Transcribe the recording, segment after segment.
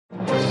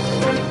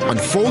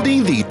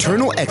unfolding the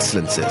eternal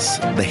excellences,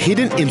 the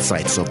hidden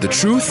insights of the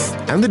truth,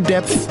 and the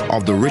depth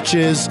of the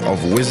riches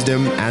of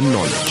wisdom and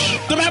knowledge.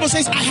 The Bible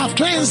says, I have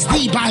cleansed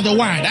thee by the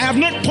word. I have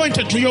not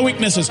pointed to your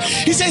weaknesses.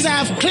 He says, I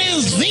have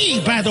cleansed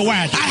thee by the word.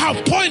 I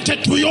have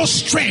pointed to your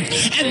strength.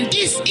 And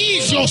this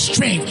is your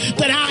strength,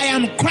 that I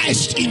am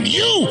Christ in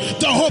you,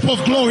 the hope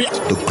of glory.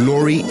 The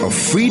glory of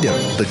freedom,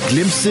 the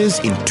glimpses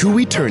into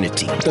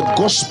eternity. The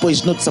gospel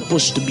is not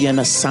supposed to be an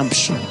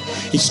assumption.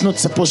 It's not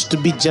supposed to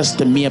be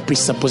just a mere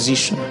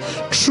presupposition.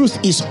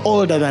 Truth is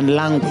older than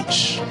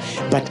language,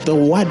 but the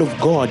word of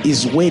God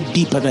is way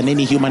deeper than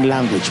any human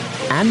language.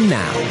 And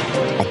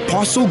now,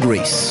 Apostle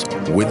Grace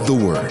with the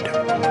word.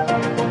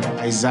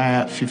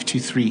 Isaiah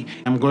 53.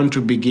 I'm going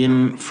to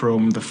begin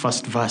from the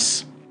first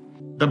verse.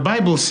 The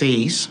Bible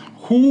says,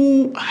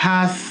 "Who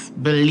hath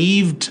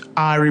believed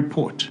our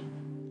report?"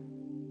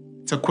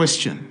 It's a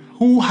question.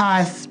 Who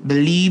hath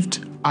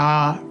believed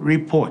our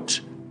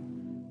report?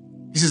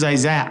 This is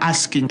Isaiah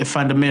asking a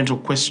fundamental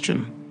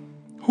question.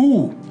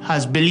 Who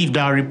has believed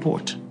our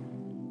report?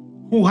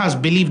 Who has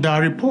believed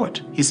our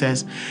report? He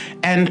says,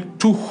 and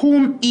to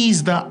whom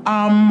is the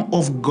arm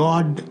of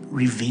God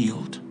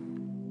revealed?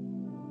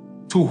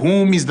 To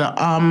whom is the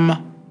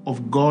arm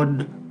of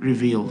God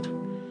revealed?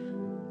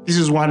 This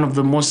is one of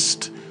the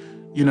most,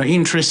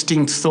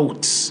 interesting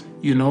thoughts,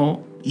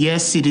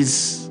 Yes, it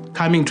is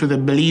coming to the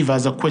believer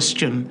as a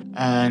question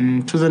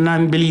and to the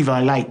non-believer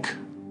alike,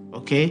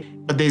 okay?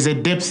 But there's a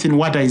depth in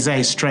what Isaiah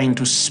is trying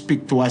to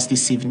speak to us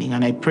this evening.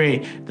 And I pray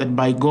that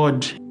by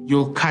God,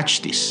 you'll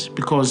catch this,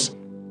 because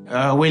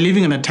we're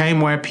living in a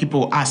time where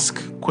people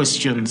ask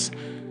questions,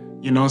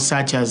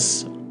 such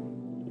as,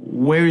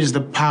 where is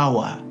the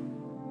power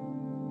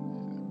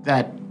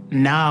that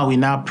now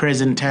in our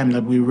present time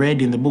that we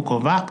read in the book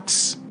of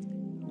Acts?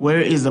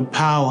 Where is the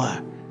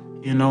power,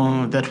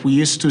 that we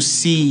used to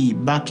see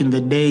back in the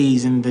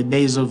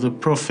days of the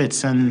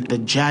prophets and the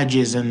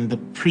judges and the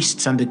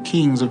priests and the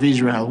kings of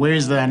Israel? Where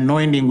is the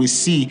anointing we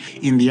see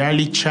in the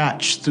early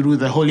church through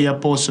the holy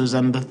apostles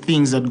and the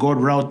things that God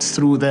wrought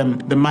through them,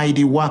 the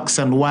mighty works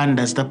and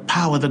wonders, the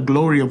power, the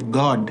glory of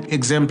God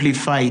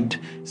exemplified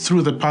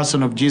through the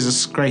person of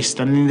Jesus Christ,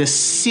 and in the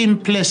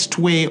simplest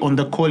way on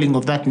the calling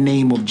of that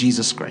name of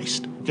Jesus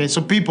Christ? Okay,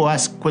 so people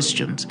ask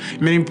questions.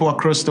 Many people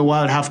across the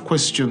world have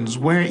questions.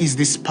 Where is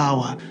this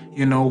power?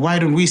 Why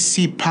don't we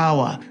see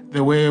power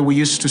the way we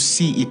used to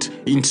see it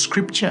in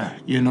Scripture,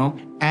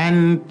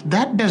 And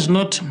that does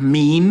not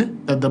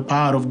mean that the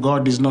power of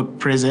God is not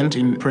present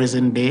in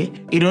present day.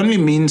 It only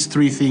means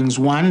three things.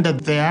 One,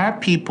 that there are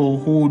people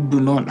who do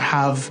not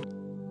have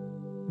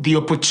the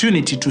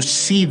opportunity to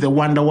see the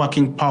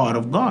wonder-working power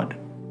of God.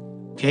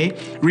 Okay?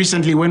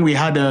 Recently, when we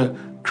had a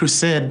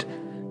crusade,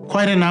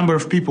 quite a number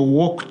of people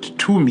walked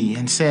to me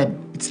and said,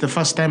 it's the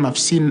first time I've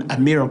seen a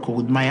miracle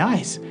with my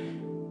eyes.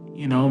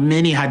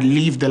 Many had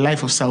lived the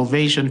life of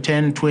salvation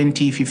 10,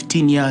 20,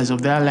 15 years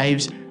of their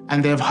lives,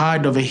 and they've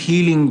heard of a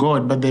healing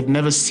God, but they've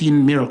never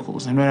seen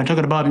miracles. And when I'm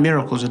talking about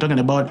miracles, we're talking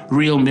about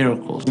real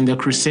miracles. In the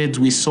crusades,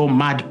 we saw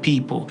mad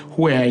people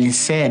who were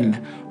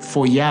insane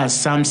for years,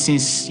 some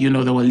since, they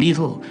were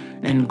little.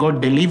 And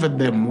God delivered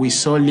them. We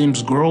saw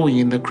limbs growing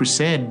in the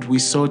crusade. We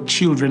saw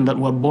children that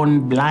were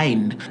born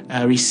blind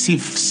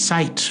receive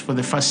sight for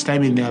the first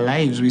time in their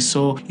lives. We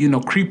saw,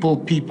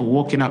 crippled people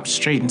walking up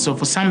straight. And so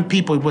for some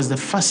people, it was the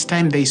first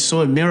time they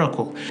saw a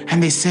miracle.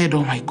 And they said,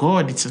 oh my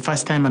God, it's the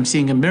first time I'm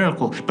seeing a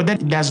miracle. But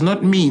that does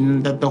not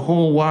mean that the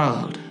whole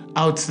world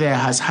out there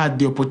has had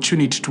the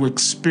opportunity to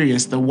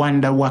experience the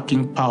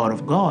wonder-working power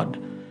of God.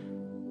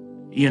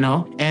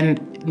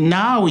 And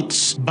now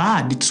it's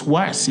bad, it's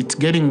worse, it's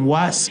getting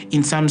worse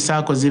in some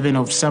circles, even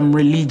of some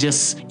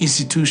religious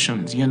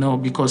institutions,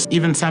 because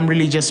even some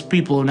religious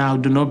people now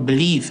do not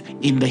believe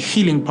in the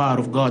healing power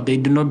of God. They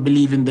do not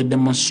believe in the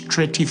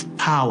demonstrative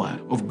power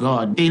of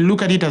God. They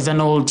look at it as an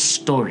old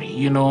story,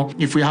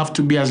 If we have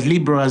to be as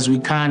liberal as we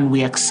can,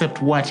 we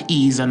accept what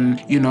is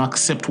and,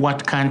 accept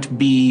what can't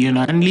be,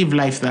 and live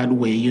life that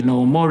way,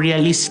 more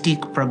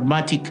realistic,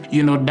 pragmatic,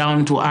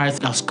 down to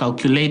earth, as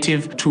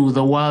calculative to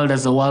the world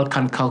as the world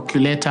can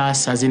calculate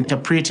us, as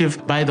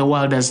interpretive by the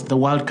world as the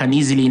world can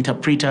easily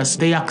interpret us.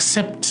 They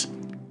accept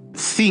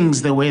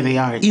things the way they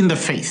are in the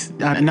faith.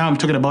 And now I'm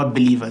talking about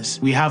believers.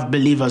 We have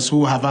believers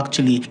who have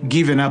actually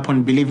given up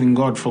on believing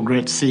God for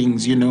great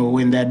things.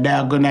 When they're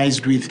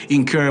diagnosed with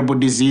incurable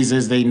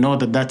diseases, they know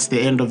that that's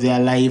the end of their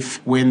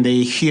life. When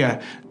they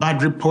hear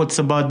bad reports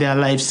about their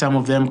life, some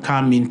of them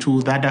come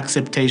into that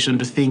acceptation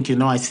to think,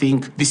 I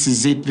think this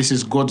is it. This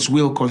is God's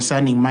will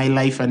concerning my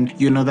life. And,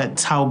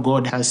 that's how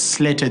God has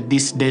slated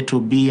this day to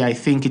be. I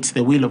think it's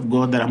the will of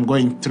God that I'm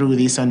going through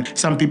this. And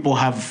some people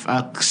have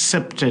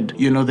accepted,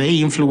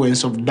 the influence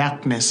influence of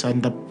darkness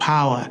and the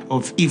power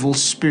of evil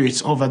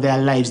spirits over their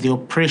lives, the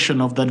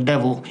oppression of the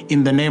devil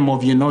in the name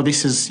of,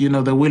 this is,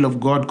 the will of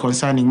God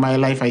concerning my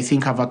life. I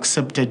think I've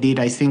accepted it.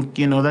 I think,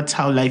 that's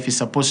how life is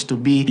supposed to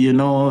be.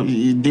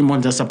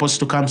 Demons are supposed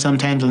to come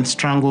sometimes and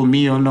strangle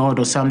me or not,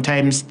 or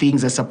sometimes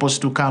things are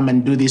supposed to come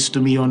and do this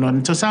to me or not.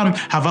 And so some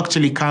have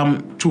actually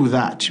come to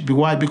that.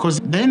 Why? Because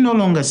they no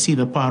longer see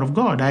the power of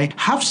God. I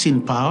have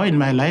seen power in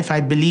my life. I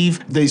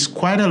believe there's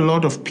quite a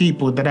lot of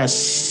people that are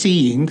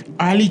seeing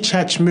early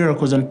church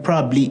miracles, and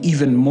probably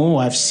even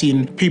more. I've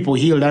seen people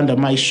healed under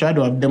my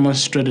shadow. I've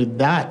demonstrated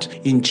that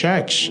in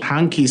church.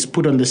 Hankies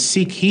put on the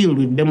sick, healed.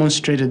 We've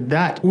demonstrated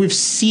that. We've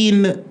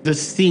seen the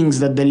things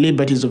that the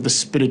liberties of the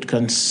Spirit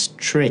can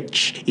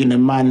stretch in a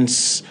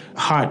man's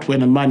heart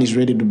when a man is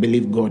ready to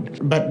believe God.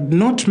 But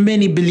not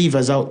many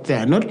believers out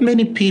there, not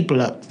many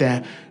people out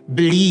there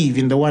believe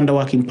in the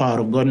wonder-working power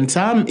of God. And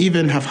some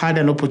even have had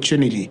an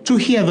opportunity to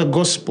hear the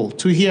gospel,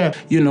 to hear,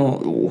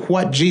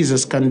 what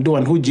Jesus can do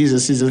and who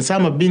Jesus is. And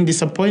some have been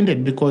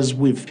disappointed because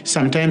we've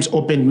sometimes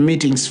opened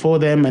meetings for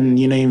them and,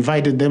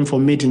 invited them for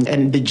meetings.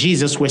 And the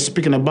Jesus we're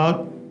speaking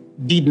about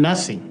did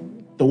nothing.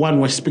 The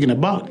one we're speaking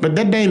about. But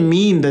that doesn't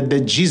mean that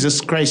the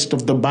Jesus Christ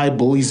of the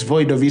Bible is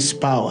void of his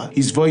power,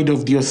 is void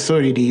of the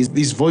authority,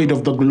 is void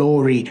of the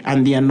glory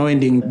and the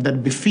anointing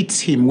that befits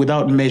him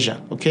without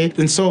measure. Okay?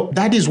 And so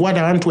that is what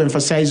I want to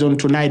emphasize on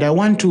tonight. I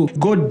want to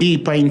go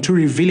deeper into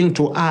revealing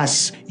to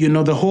us,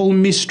 the whole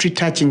mystery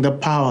touching the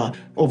power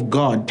of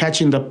God,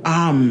 touching the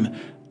arm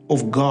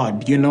of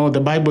God.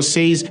 The Bible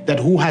says that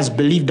who has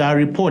believed our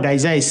report?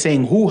 Isaiah is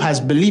saying, who has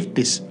believed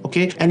this?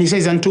 Okay? And he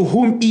says, and to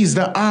whom is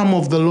the arm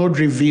of the Lord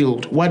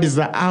revealed? What is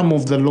the arm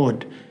of the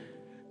Lord?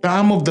 The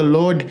arm of the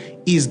Lord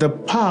is the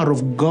power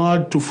of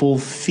God to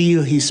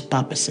fulfill his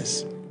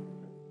purposes.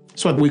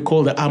 That's what we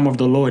call the arm of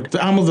the Lord.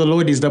 The arm of the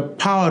Lord is the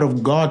power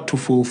of God to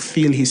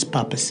fulfill his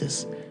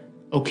purposes.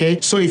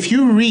 Okay, so if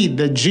you read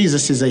that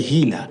Jesus is a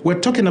healer, we're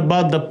talking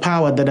about the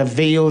power that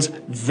avails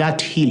that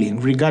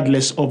healing,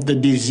 regardless of the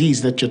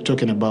disease that you're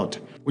talking about.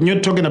 When you're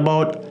talking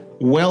about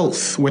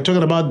wealth, we're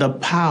talking about the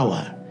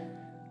power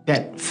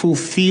that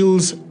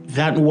fulfills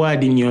that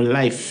word in your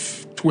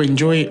life to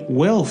enjoy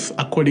wealth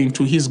according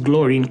to his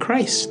glory in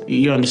Christ.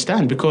 You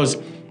understand? Because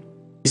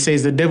he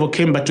says the devil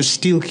came but to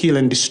steal, kill,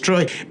 and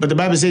destroy. But the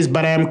Bible says,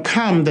 but I am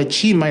come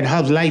that ye might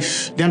have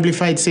life. The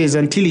Amplified says,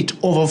 until it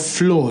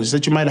overflows,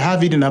 that you might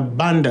have it in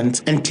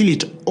abundance until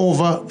it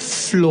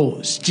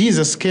overflows.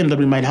 Jesus came that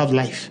we might have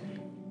life.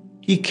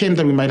 He came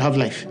that we might have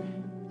life.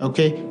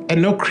 Okay?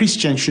 And no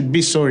Christian should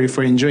be sorry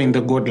for enjoying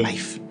the God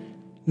life.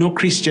 No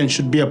Christian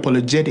should be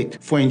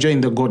apologetic for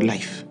enjoying the God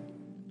life.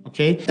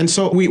 Okay? And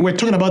so we're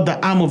talking about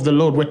the arm of the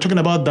Lord. We're talking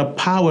about the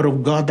power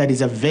of God that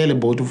is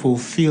available to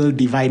fulfill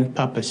divine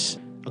purpose.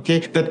 Okay,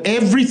 that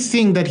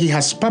everything that he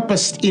has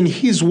purposed in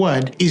his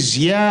word is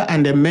yeah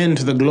and amen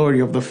to the glory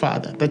of the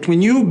Father. That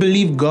when you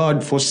believe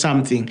God for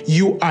something,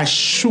 you are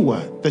sure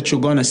that you're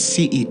going to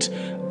see it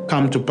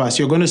come to pass.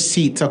 You're going to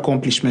see its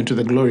accomplishment to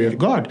the glory of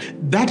God.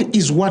 That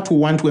is what we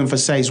want to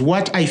emphasize.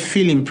 What I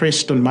feel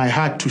impressed on my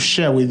heart to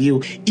share with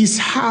you is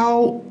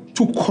how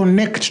to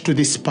connect to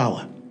this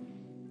power.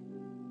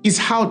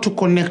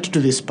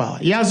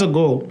 Years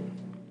ago,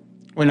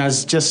 when I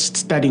was just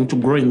starting to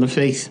grow in the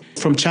faith,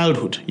 from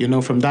childhood,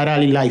 from that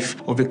early life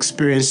of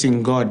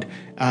experiencing God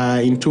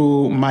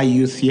into my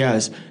youth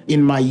years.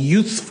 In my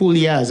youthful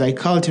years, I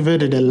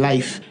cultivated a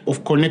life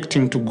of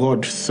connecting to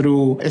God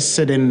through a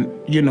certain,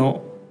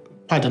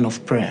 pattern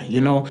of prayer,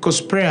 because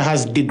prayer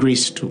has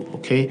degrees too,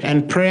 okay?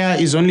 And prayer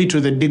is only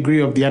to the degree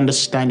of the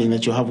understanding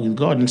that you have with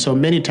God. And so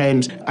many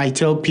times I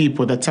tell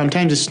people that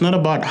sometimes it's not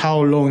about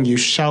how long you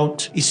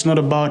shout. It's not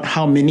about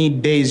how many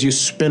days you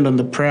spend on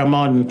the prayer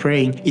mountain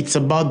praying. It's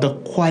about the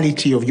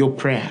quality of your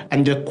prayer.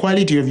 And the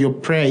quality of your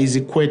prayer is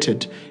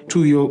equated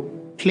to your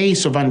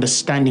place of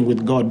understanding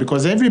with God,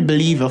 because every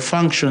believer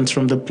functions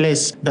from the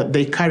place that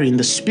they carry in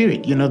the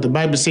Spirit. The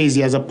Bible says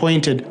he has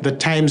appointed the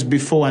times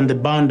before and the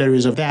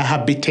boundaries of their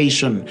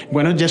habitation.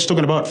 We're not just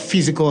talking about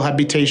physical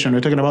habitation,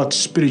 we're talking about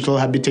spiritual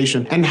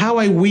habitation. And how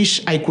I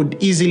wish I could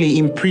easily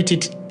imprint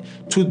it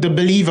to the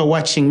believer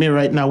watching me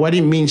right now, what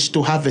it means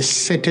to have a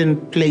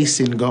certain place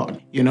in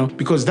God,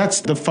 because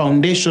that's the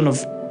foundation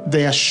of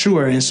the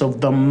assurance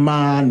of the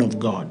man of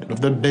God,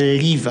 of the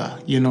believer,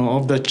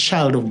 of the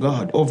child of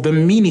God, of the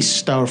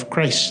minister of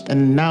Christ.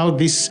 And now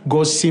this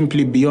goes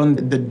simply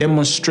beyond the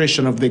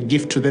demonstration of the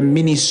gift to the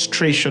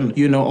ministration,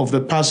 of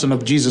the person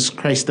of Jesus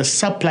Christ, the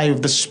supply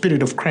of the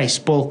Spirit of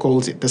Christ. Paul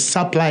calls it the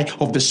supply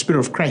of the Spirit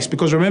of Christ.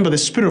 Because remember, the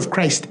Spirit of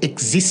Christ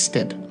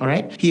existed, all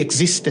right? He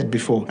existed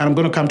before. And I'm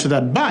going to come to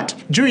that. But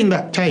during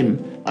that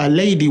time, a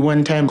lady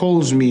one time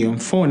calls me on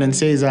phone and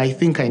says, I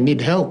think I need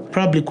help.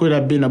 Probably could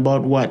have been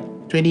about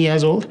 20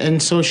 years old.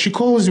 And so she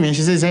calls me and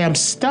she says, "I am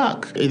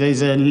stuck.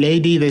 There's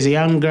a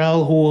young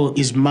girl who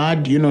is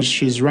mad,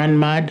 she's run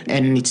mad,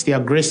 and it's the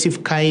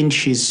aggressive kind.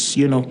 She's,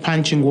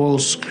 punching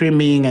walls,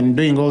 screaming and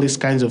doing all these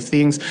kinds of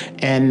things.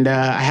 And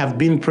I have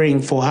been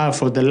praying for her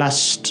for the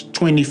last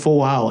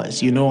 24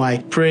 hours. I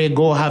pray,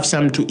 go have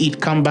something to eat,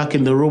 come back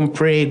in the room,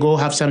 pray, go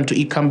have something to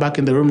eat, come back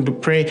in the room to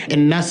pray,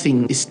 and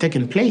nothing is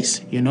taking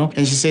place,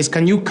 And she says,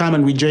 "Can you come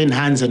and we join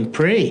hands and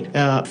pray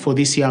for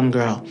this young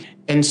girl?"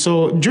 And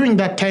so during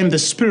that time, the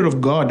Spirit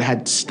of God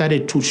had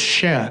started to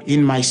share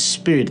in my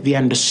spirit the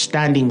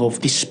understanding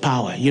of this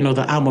power,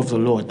 the arm of the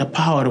Lord, the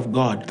power of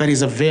God that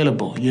is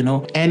available,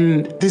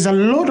 And there's a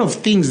lot of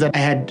things that I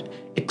had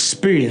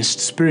experienced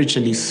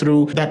spiritually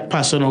through that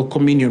personal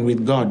communion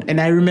with God.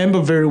 And I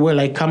remember very well,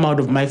 I come out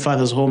of my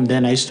father's home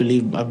then. I used to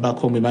live back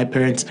home with my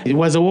parents. It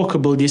was a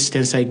walkable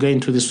distance. I go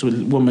into this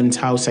woman's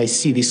house. I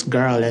see this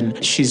girl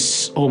and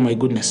she's, oh my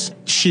goodness,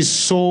 she's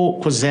so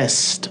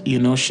possessed,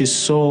 she's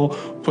so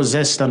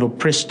possessed and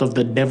oppressed of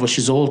the devil.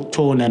 She's all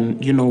torn and,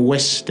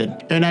 wasted.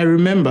 And I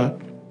remember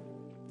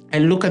I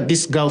look at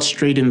this girl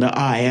straight in the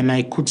eye and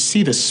I could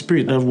see the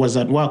spirit that was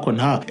at work on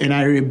her. And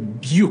I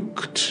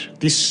rebuked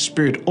this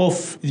spirit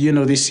off,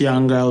 this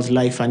young girl's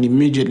life. And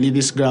immediately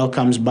this girl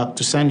comes back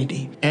to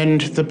sanity.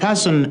 And the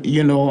person,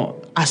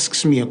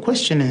 asks me a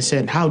question and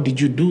said, "How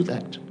did you do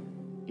that?"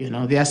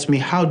 They asked me,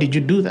 "How did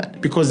you do that?"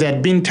 Because they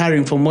had been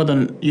tarrying for more than,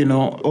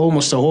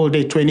 almost a whole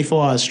day,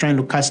 24 hours trying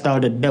to cast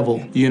out a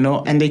devil,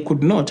 and they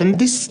could not. And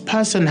this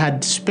person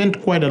had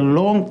spent quite a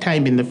long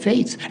time in the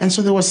faith. And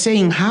so they were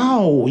saying,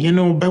 "How,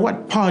 by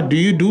what power do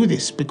you do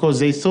this?" Because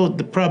they thought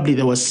that probably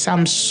there was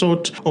some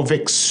sort of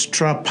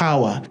extra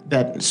power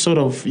that sort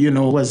of,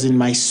 was in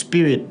my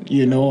spirit,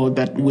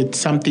 that with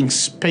something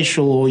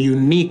special or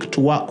unique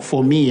to work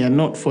for me and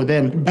not for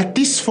them. But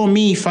this for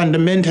me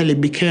fundamentally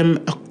became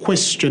a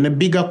question, a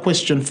bigger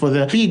question for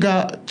the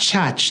bigger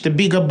church, the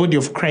bigger body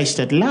of Christ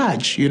at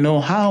large.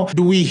 How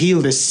do we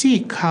heal the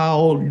sick?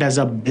 How does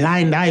a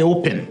blind eye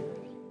open?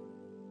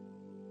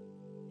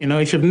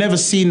 If you've never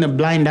seen a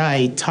blind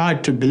eye, it's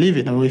hard to believe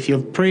it. If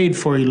you've prayed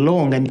for it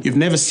long and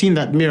you've never seen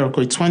that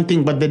miracle, it's one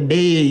thing. But the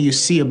day you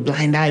see a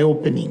blind eye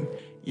opening,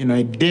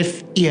 a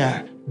deaf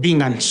ear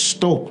being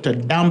unstopped, a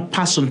dumb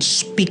person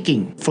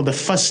speaking for the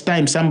first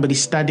time, somebody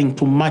starting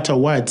to mutter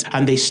words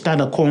and they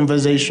start a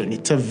conversation.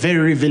 It's a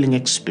very revealing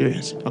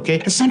experience, okay?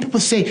 And some people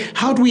say,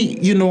 how do we,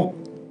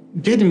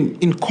 get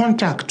in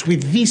contact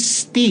with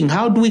this thing?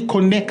 How do we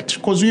connect?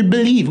 Because we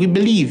believe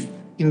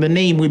in the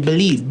name, we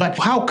believe. But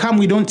how come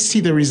we don't see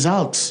the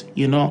results,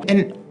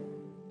 And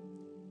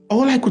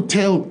all I could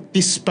tell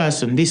this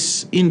person,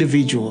 this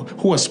individual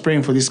who was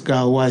praying for this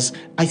girl was,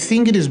 I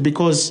think it is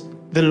because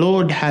the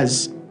Lord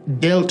has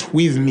dealt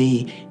with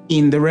me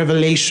in the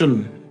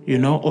revelation,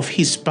 of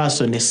his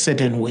person a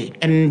certain way.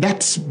 And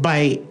that's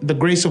by the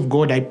grace of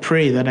God, I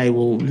pray that I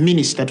will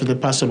minister to the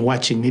person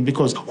watching me,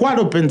 because what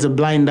opens a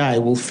blind eye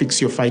will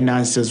fix your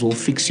finances, will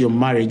fix your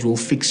marriage, will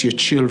fix your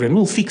children,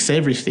 will fix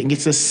everything.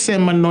 It's the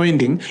same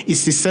anointing,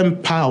 it's the same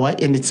power,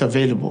 and it's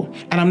available.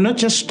 And I'm not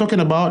just talking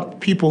about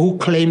people who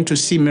claim to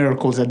see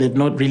miracles that they've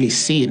not really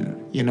seen,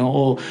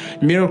 or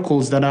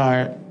miracles that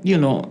are,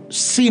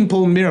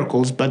 simple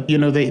miracles, but,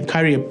 they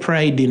carry a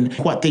pride in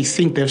what they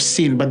think they've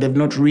seen, but they've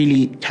not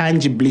really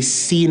tangibly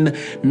seen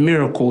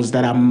miracles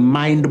that are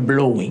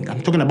mind-blowing.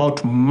 I'm talking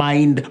about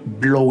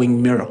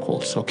mind-blowing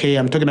miracles, okay?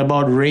 I'm talking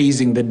about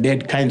raising the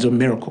dead kinds of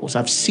miracles.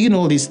 I've seen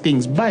all these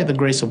things by the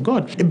grace of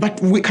God, but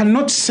we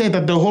cannot say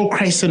that the whole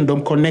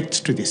Christendom connects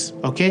to this,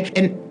 okay?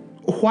 And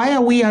why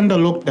are we under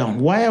lockdown?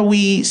 Why are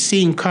we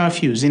seeing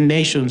curfews in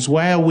nations?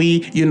 Why are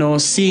we,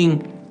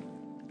 seeing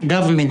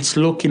governments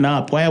looking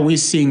up? Why are we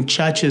seeing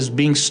churches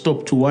being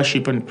stopped to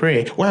worship and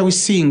pray? Why are we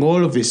seeing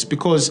all of this?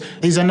 Because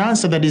there's an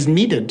answer that is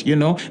needed,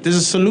 There's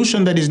a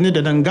solution that is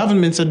needed, and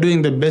governments are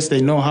doing the best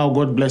they know how.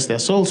 God bless their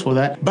souls for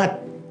that. But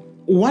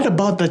what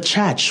about the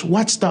church?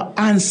 What's the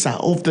answer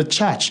of the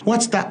church?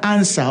 What's the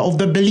answer of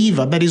the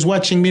believer that is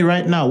watching me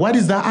right now? What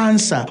is the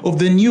answer of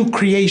the new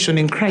creation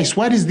in Christ?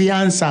 What is the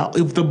answer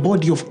of the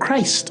body of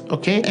Christ?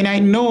 Okay? And I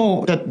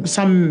know that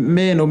some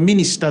men or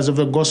ministers of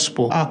the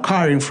gospel are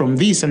carrying from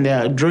this, and they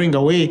are drawing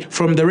away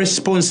from the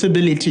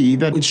responsibility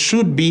that it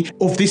should be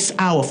of this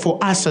hour for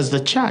us as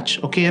the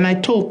church. Okay? And I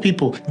told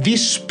people,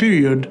 this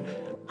period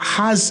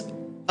has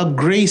a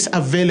grace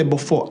available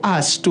for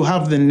us to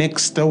have the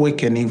next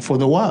awakening for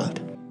the world.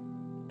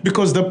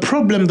 Because the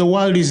problem the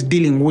world is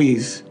dealing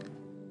with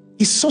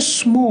is so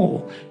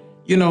small.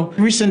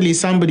 Recently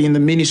somebody in the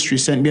ministry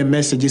sent me a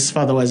message. His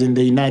father was in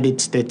the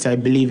United States. I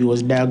believe he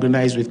was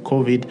diagnosed with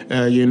COVID,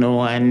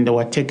 and they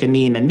were taken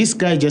in. And this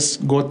guy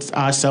just got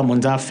our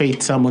sermons, our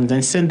faith sermons,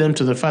 and sent them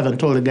to the father and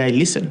told the guy,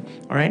 listen,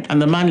 all right? And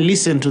the man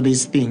listened to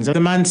these things. The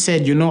man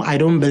said, I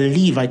don't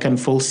believe I can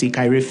fall sick.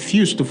 I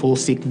refuse to fall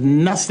sick.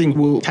 Nothing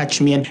will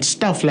touch me and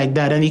stuff like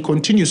that. And he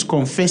continues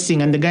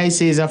confessing. And the guy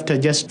says after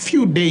just a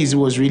few days, he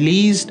was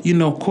released,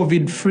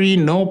 COVID-free,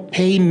 no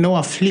pain, no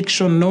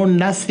affliction, no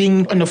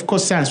nothing. And of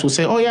course, science will say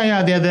say, oh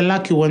yeah, they're the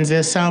lucky ones.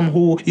 There's some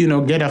who,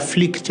 get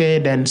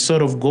afflicted and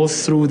sort of go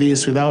through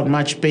this without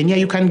much pain. Yeah,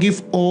 you can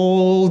give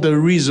all the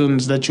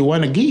reasons that you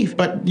want to give.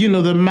 But,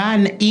 the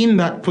man in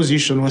that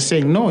position was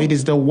saying, no, it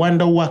is the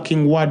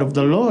wonder-working word of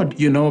the Lord,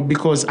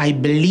 because I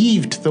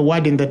believed the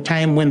word in the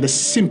time when the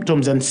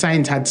symptoms and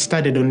signs had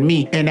started on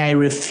me, and I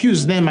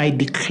refused them. I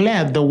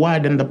declared the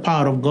word and the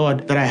power of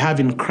God that I have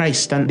in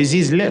Christ, and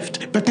disease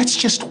left. But that's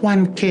just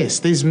one case.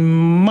 There's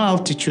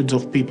multitudes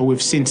of people.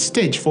 We've seen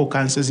stage 4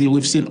 cancers heal.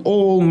 We've seen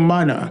all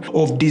manner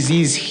of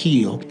disease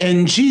heal.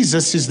 And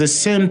Jesus is the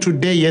same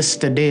today,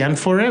 yesterday, and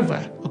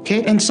forever.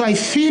 Okay? And so I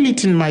feel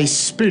it in my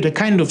spirit, a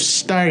kind of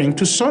stirring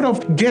to sort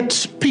of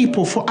get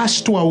people, for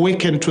us to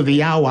awaken to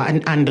the hour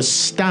and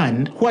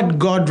understand what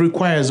God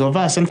requires of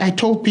us. And I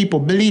told people,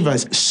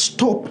 believers,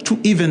 stop to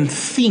even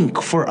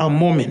think for a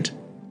moment.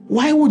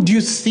 Why would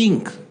you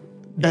think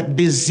that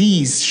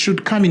disease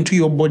should come into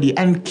your body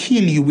and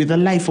kill you with the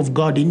life of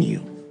God in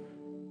you?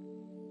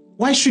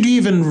 Why should you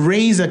even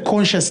raise a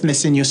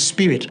consciousness in your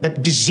spirit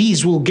that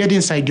disease will get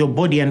inside your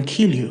body and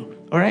kill you?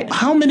 All right?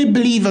 How many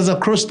believers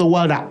across the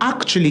world are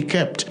actually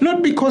kept?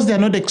 Not because they're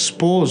not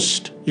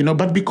exposed,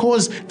 but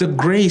because the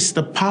grace,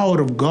 the power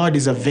of God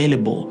is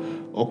available.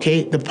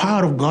 Okay? The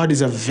power of God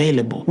is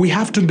available. We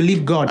have to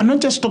believe God. I'm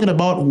not just talking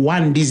about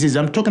one disease.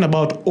 I'm talking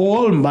about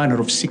all manner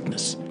of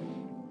sickness.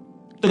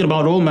 Talking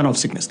about all manner of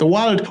sickness. The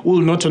world will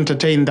not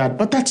entertain that,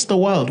 but that's the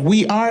world.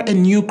 We are a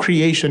new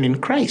creation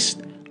in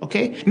Christ.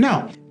 Okay?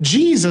 Now,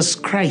 Jesus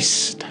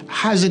Christ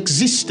has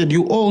existed,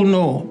 you all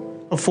know,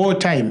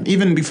 aforetime.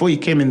 Even before he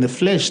came in the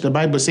flesh, the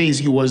Bible says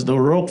he was the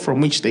rock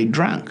from which they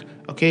drank.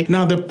 Okay?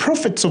 Now, the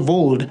prophets of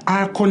old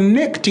are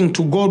connecting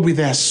to God with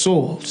their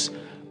souls.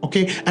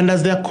 Okay? And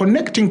as they're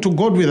connecting to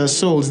God with their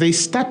souls, they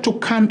start to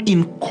come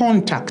in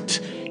contact,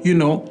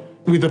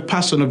 with the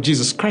person of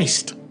Jesus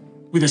Christ,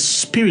 with the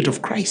Spirit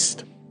of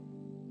Christ.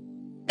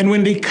 And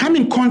when they come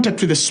in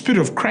contact with the Spirit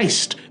of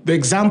Christ, the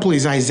example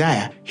is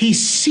Isaiah. He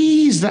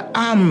sees the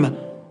arm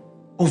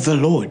of the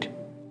Lord.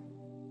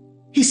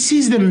 He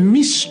sees the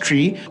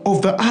mystery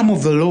of the arm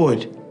of the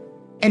Lord.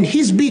 And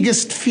his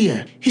biggest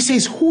fear, he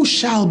says, who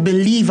shall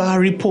believe our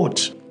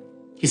report?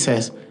 He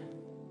says,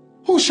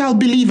 who shall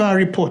believe our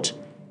report?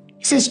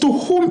 He says, to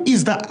whom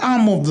is the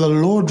arm of the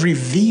Lord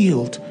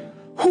revealed?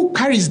 Who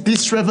carries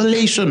this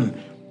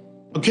revelation?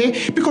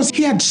 Okay? Because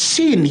he had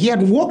seen, he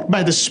had walked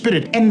by the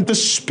Spirit, and the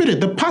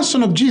Spirit, the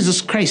person of Jesus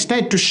Christ,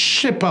 started to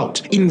shape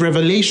out in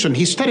revelation.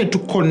 He started to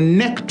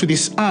connect to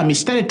this arm. He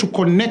started to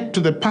connect to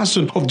the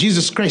person of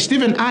Jesus Christ.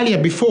 Even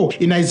earlier before,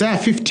 in Isaiah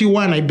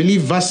 51, I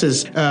believe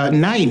verses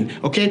 9,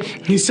 okay?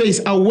 He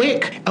says,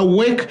 awake,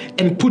 awake,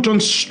 and put on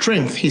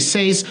strength. He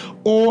says,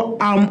 O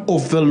arm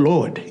of the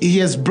Lord. He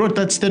has brought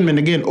that statement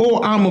again.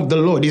 O arm of the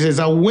Lord. He says,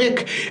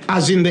 awake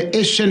as in the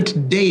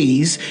ancient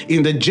days,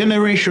 in the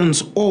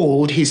generations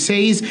old. He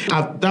says,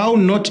 have thou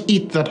not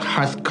it that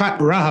hath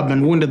cut Rahab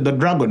and wounded the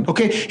dragon?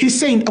 Okay, he's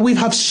saying we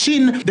have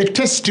seen the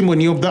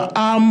testimony of the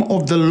arm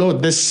of the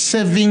Lord, the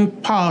saving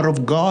power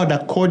of God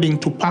according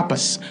to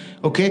purpose.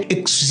 Okay,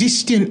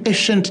 existing in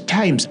ancient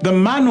times. The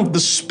man of the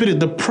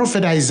Spirit, the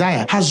prophet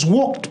Isaiah, has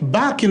walked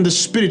back in the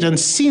Spirit and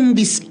seen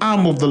this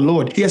arm of the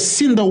Lord. He has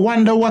seen the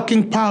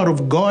wonder-working power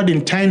of God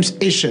in times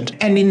ancient.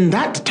 And in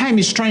that time,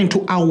 he's trying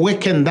to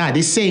awaken that.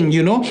 He's saying,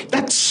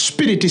 that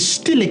Spirit is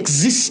still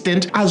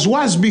existent as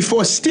was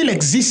before, still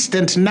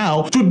existent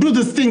now to do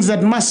the things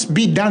that must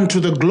be done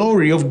to the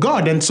glory of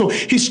God. And so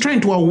he's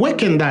trying to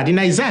awaken that. In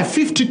Isaiah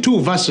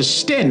 52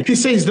 verses 10, he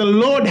says, the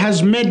Lord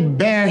has made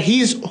bare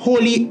his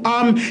holy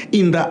arm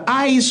in the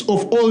eyes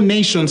of all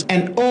nations,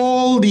 and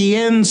all the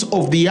ends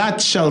of the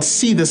earth shall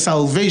see the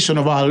salvation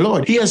of our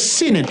Lord. He has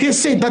seen it. He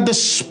has said that the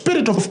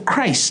Spirit of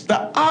Christ,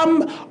 the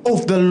arm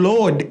of the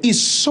Lord,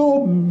 is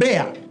so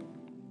bare.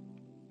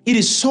 It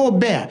is so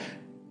bare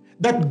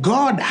that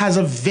God has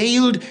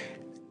availed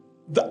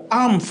the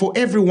arm for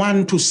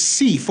everyone to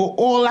see, for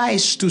all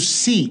eyes to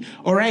see.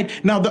 All right.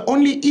 Now, the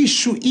only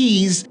issue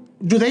is,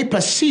 do they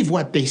perceive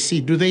what they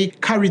see? Do they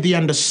carry the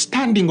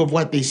understanding of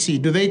what they see?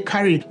 Do they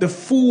carry the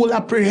full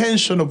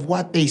apprehension of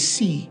what they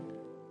see?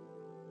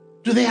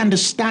 Do they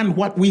understand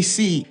what we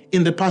see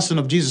in the person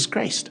of Jesus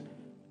Christ?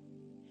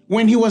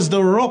 When he was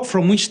the rock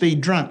from which they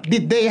drank,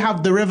 did they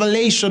have the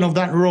revelation of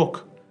that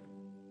rock?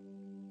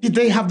 Did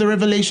they have the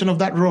revelation of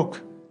that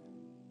rock?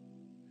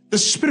 The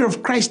Spirit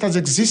of Christ has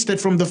existed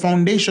from the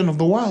foundation of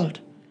the world.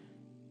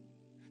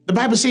 The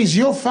Bible says,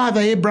 your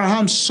father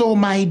Abraham saw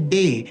my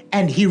day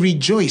and he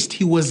rejoiced.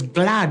 He was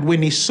glad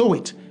when he saw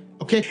it.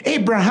 Okay?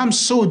 Abraham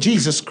saw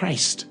Jesus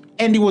Christ.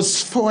 And he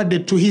was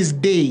forwarded to his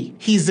day,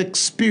 his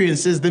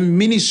experiences, the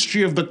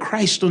ministry of the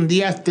Christ on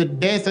the earth, the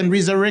death and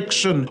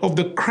resurrection of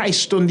the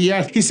Christ on the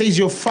earth. He says,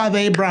 your father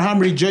Abraham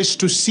rejoiced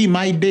to see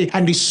my day,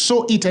 and he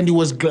saw it and he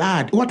was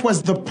glad. What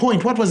was the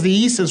point? What was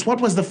the essence? What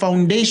was the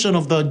foundation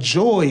of the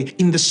joy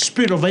in the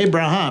spirit of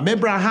Abraham?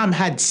 Abraham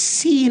had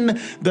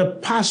seen the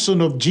person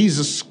of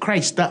Jesus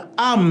Christ, the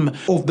arm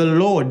of the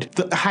Lord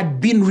that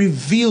had been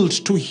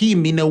revealed to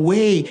him in a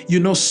way,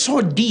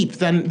 so deep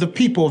than the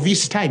people of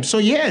his time. So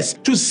yes,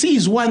 to see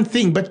is one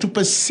thing, but to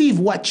perceive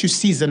what you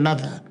see is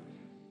another.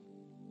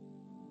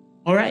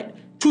 All right?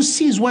 To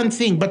see is one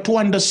thing, but to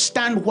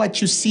understand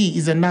what you see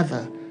is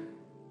another.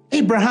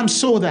 Abraham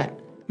saw that.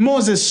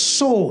 Moses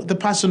saw the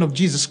person of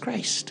Jesus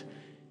Christ.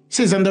 He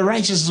says, and the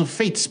righteousness of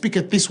faith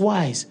speaketh this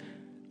wise.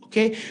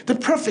 Okay? The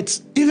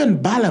prophets,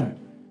 even Balaam,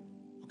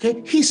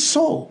 okay, he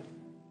saw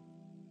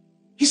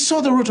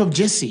the root of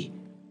Jesse.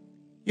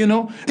 You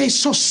know, they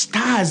saw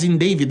stars in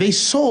David. They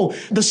saw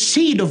the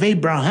seed of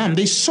Abraham.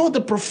 They saw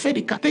the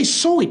prophetic. They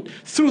saw it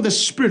through the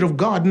Spirit of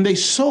God, and they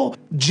saw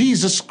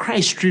Jesus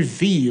Christ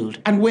revealed.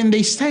 And when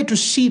they started to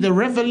see the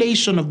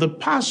revelation of the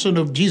person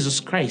of Jesus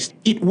Christ,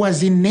 it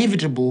was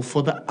inevitable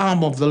for the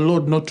arm of the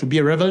Lord not to be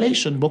a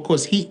revelation,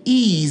 because he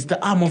is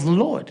the arm of the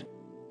Lord.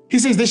 He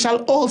says, they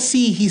shall all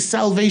see his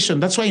salvation.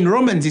 That's why in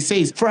Romans he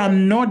says, for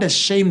I'm not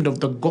ashamed of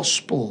the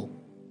gospel.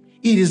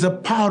 It is the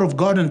power of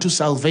God unto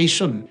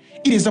salvation.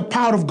 It is the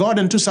power of God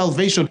unto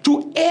salvation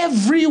to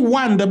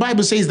everyone, the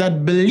Bible says,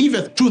 that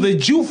believeth, to the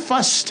Jew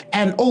first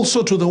and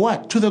also to the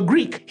what? To the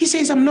Greek. He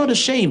says, I'm not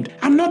ashamed.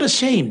 I'm not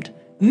ashamed.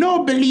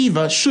 No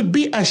believer should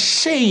be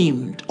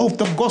ashamed of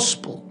the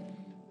gospel.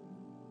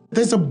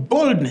 There's a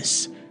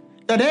boldness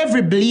that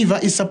every believer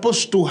is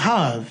supposed to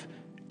have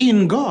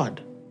in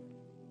God.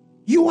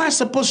 You are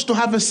supposed to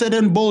have a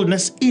certain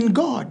boldness in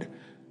God.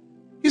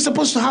 You're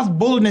supposed to have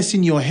boldness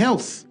in your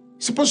health.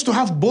 You're supposed to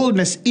have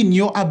boldness in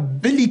your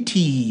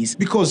abilities,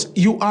 because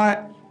you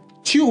are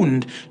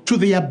tuned to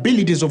the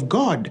abilities of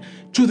God,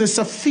 to the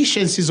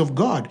sufficiencies of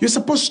God. You're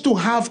supposed to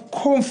have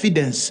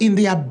confidence in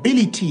the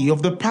ability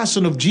of the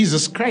person of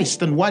Jesus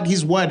Christ and what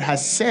his word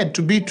has said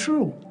to be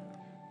true.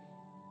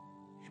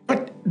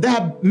 But there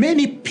are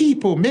many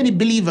people, many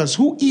believers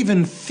who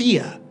even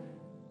fear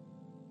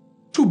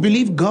to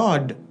believe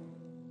God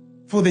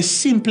for the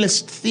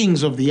simplest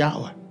things of the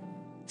hour.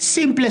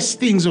 Simplest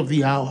things of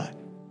the hour.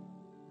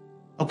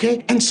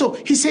 Okay? And so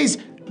he says,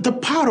 the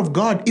power of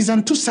God is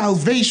unto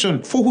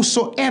salvation for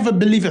whosoever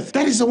believeth.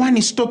 That is the one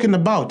he's talking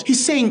about.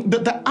 He's saying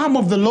that the arm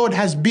of the Lord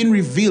has been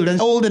revealed, and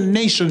all the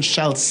nations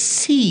shall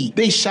see.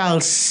 They shall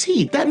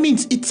see. That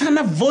means it's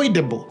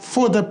unavoidable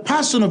for the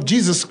person of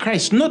Jesus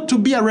Christ not to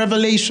be a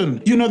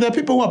revelation. You know, there are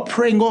people who are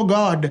praying, oh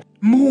God,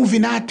 move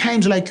in our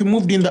times like you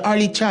moved in the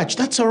early church.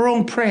 That's a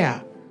wrong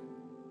prayer.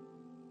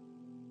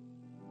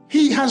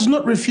 He has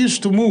not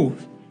refused to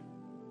move.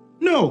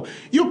 No,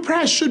 your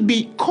prayer should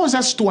be, cause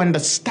us to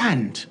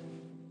understand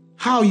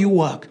how you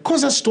work.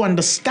 Cause us to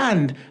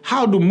understand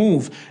how to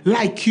move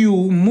like you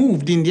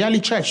moved in the early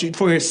church.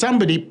 For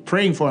somebody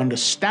praying for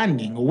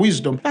understanding or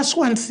wisdom, that's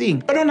one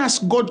thing. But don't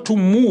ask God to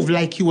move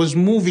like he was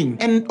moving.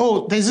 And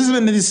there's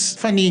even this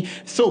funny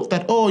thought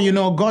that,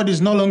 God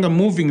is no longer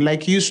moving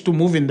like he used to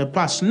move in the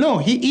past. No,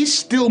 he is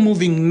still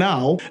moving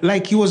now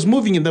like he was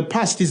moving in the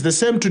past. He's the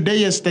same today,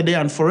 yesterday,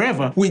 and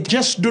forever. We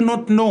just do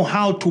not know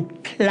how to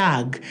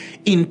plug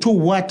into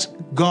what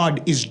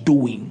God is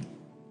doing.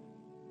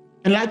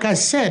 And like I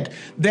said,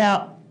 there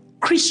are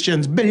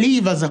Christians,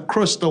 believers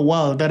across the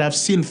world that have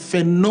seen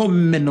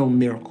phenomenal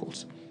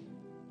miracles,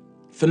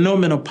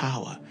 phenomenal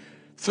power,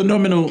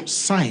 phenomenal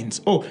signs.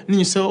 And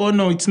you say,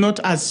 no, it's not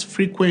as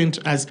frequent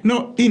as,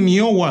 no, in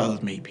your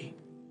world maybe.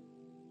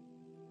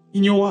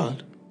 In your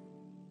world.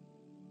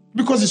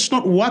 Because it's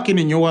not working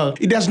in your world,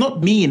 it does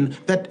not mean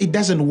that it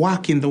doesn't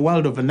work in the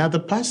world of another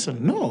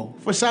person. No.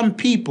 For some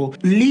people,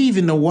 live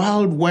in a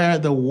world where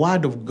the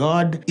word of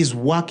God is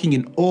working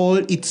in all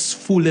its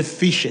full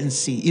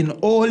efficiency, in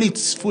all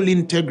its full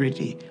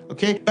integrity.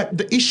 Okay? But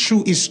the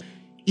issue is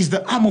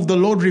the arm of the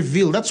Lord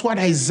revealed. That's what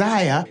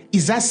Isaiah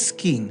is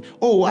asking.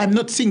 I'm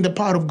not seeing the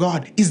power of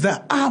God. Is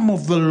the arm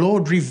of the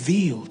Lord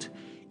revealed?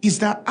 Is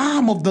the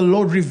arm of the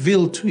Lord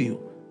revealed to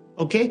you?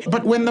 Okay?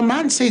 But when the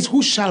man says,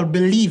 who shall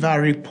believe our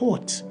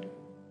report?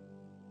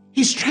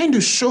 He's trying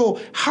to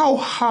show how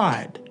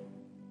hard,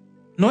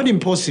 not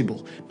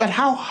impossible, but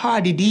how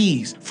hard it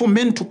is for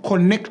men to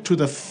connect to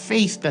the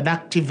faith that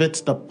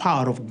activates the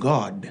power of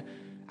God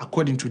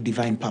according to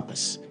divine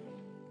purpose.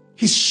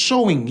 He's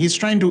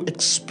trying to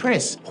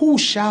express who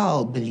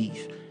shall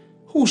believe.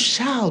 Who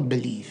shall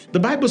believe? The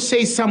Bible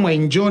says somewhere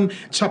in John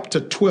chapter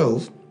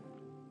 12,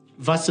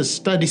 verses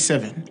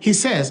 37, he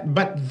says,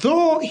 but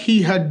though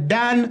he had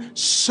done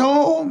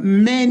so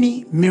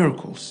many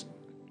miracles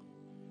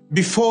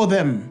before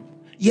them,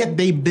 yet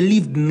they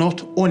believed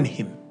not on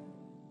him.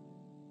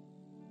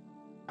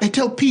 I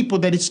tell people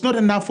that it's not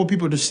enough for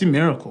people to see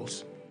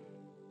miracles,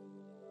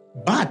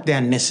 but they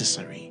are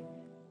necessary.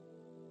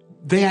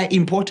 They are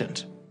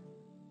important,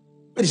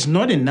 but it's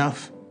not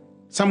enough.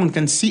 Someone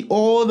can see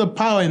all the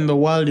power in the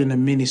world in a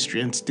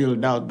ministry and still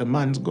doubt the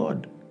man's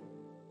God.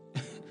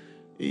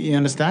 You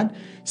understand?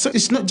 So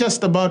it's not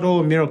just about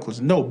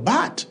miracles. No,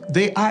 but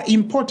they are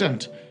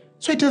important.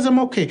 So he tells them,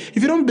 okay, if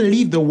you don't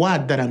believe the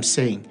word that I'm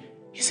saying,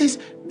 he says,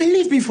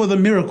 believe me for the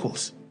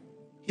miracles.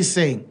 He's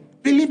saying,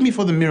 believe me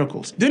for the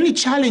miracles. The only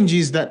challenge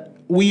is that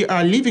we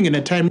are living in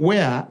a time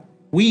where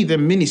we, the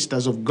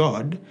ministers of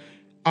God,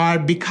 are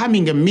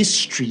becoming a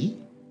mystery,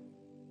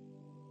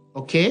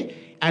 okay?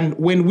 And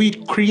when we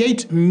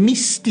create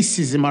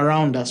mysticism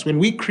around us, when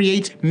we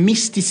create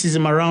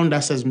mysticism around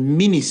us as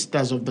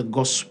ministers of the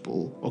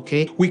gospel,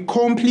 okay, we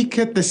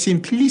complicate the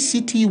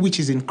simplicity which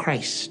is in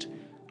Christ,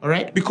 all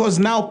right? Because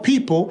now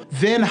people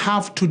then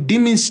have to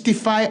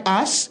demystify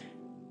us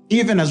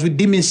even as we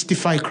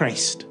demystify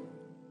Christ.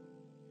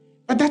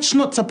 But that's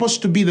not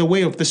supposed to be the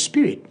way of the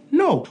Spirit.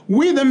 No,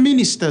 we the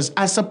ministers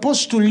are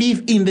supposed to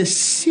live in the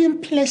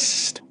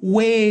simplest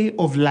way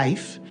of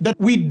life, that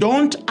we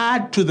don't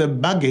add to the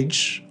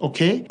baggage,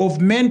 okay, of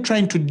men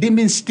trying to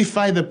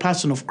demystify the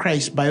person of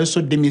Christ by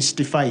also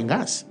demystifying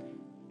us.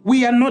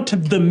 We are not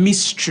the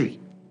mystery.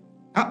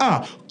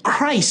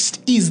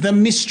 Christ is the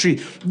mystery.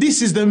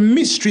 This is the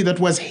mystery that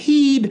was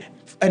hid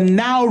and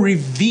now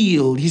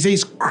revealed. He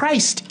says,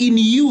 Christ in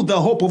you, the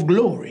hope of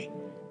glory.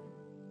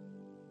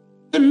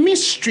 The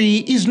mystery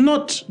is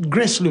not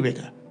Grace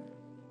Lubega.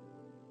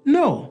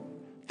 No,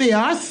 there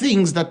are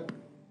things that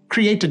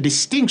create a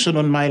distinction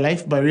on my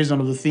life by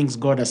reason of the things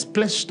God has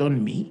placed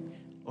on me,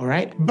 all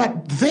right?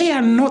 But they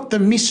are not the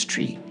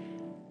mystery.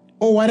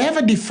 Or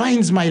whatever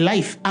defines my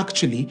life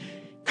actually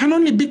can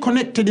only be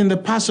connected in the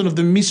person of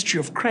the mystery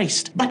of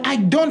Christ. But I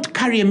don't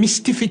carry a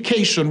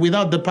mystification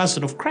without the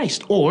person of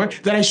Christ, or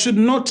that I should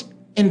not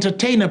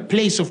entertain a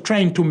place of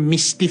trying to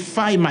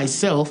mystify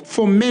myself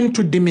for men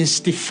to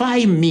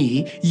demystify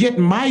me, yet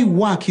my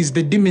work is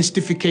the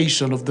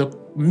demystification of the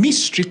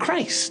mystery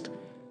Christ.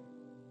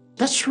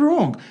 That's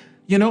wrong.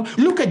 You know,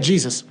 look at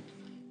Jesus.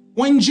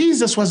 When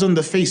Jesus was on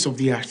the face of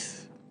the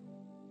earth,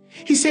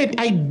 he said,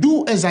 I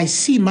do as I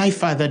see my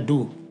Father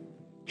do.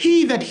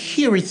 He that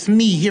heareth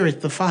me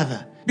heareth the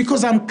Father,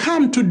 because I'm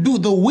come to do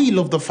the will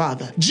of the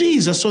Father.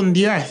 Jesus on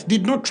the earth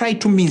did not try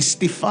to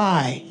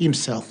mystify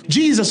himself.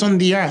 Jesus on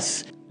the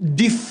earth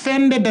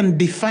defended and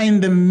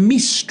defined the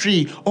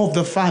mystery of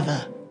the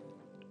Father.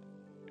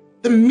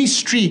 The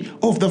mystery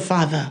of the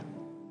Father.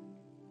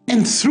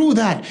 And through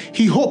that,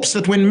 he hopes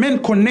that when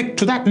men connect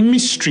to that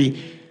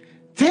mystery,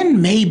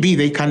 then maybe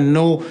they can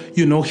know,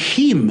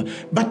 him.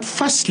 But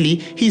firstly,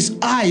 his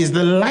eyes,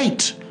 the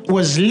light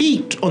was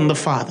lit on the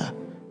Father.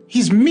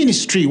 His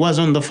ministry was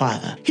on the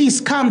Father. He's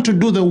come to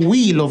do the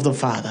will of the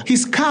Father.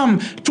 He's come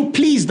to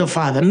please the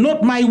Father.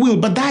 Not my will,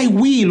 but thy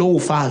will, O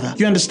Father.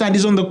 You understand?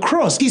 He's on the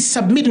cross. He's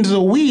submitting to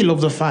the will of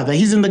the Father.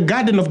 He's in the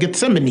Garden of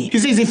Gethsemane. He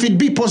says, if it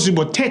be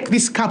possible, take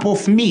this cup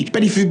off me.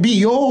 But if it be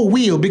your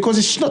will, because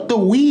it's not the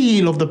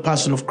will of the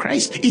person of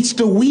Christ, it's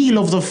the will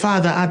of the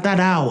Father at that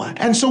hour.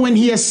 And so when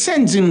he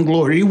ascends in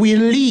glory, we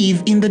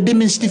live in the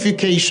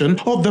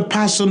demystification of the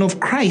person of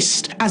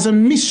Christ as a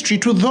mystery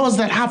to those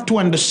that have to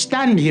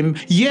understand him,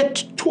 yet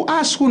to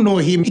us who know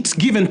him, it's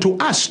given to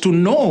us to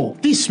know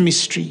this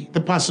mystery, the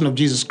person of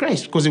Jesus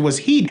Christ, because it was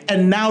hid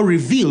and now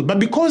revealed. But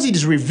because it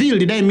is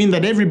revealed, it doesn't mean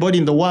that everybody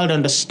in the world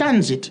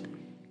understands it.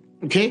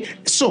 Okay,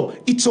 so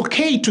it's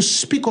okay to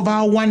speak of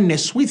our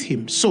oneness with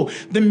him. So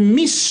the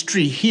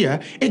mystery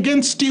here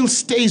again still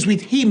stays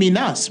with him in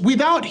us.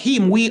 Without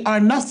him, we are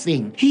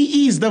nothing.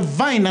 He is the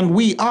vine and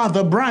we are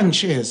the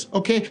branches.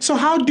 Okay, so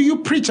how do you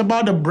preach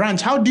about a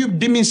branch? How do you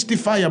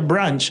demystify a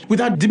branch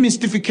without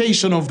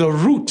demystification of the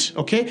root,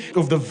 okay,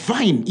 of the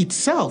vine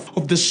itself,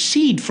 of the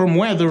seed from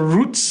where the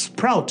roots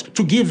sprout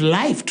to give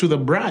life to the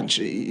branch?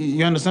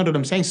 You understand what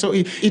I'm saying? So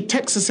it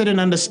takes a certain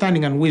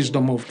understanding and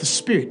wisdom of the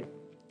Spirit.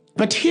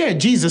 But here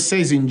Jesus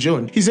says in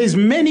John, he says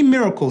many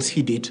miracles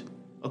he did,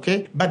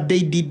 okay? But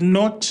they did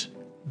not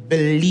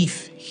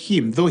believe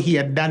him. Though he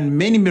had done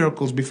many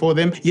miracles before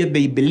them, yet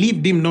they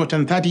believed him not.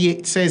 And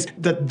 38 says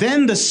that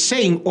then the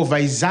saying of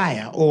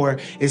Isaiah or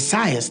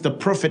Esaias, the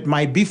prophet,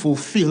 might be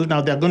fulfilled.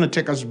 Now they're going to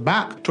take us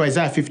back to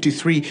Isaiah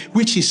 53,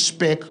 which he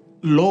spake,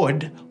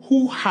 Lord,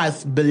 who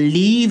hath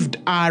believed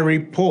our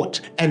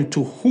report, and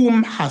to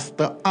whom hath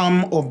the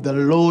arm of the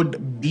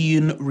Lord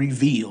been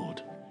revealed?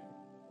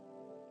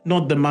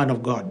 Not the man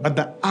of God, but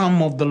the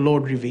arm of the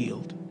Lord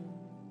revealed.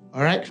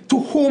 All right? To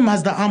whom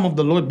has the arm of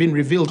the Lord been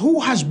revealed? Who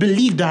has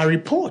believed our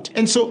report?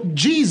 And so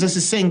Jesus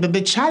is saying that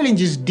the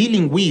challenge is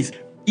dealing with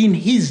in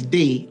his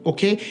day,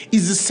 okay,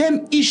 is the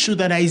same issue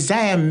that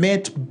Isaiah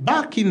met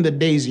back in the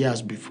days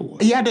years before.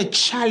 He had a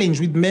challenge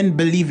with men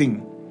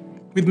believing.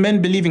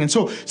 And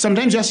so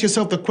sometimes you ask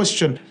yourself the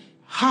question,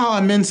 how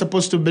are men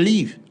supposed to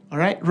believe? All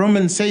right,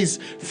 Romans says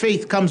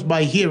faith comes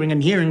by hearing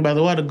and hearing by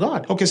the word of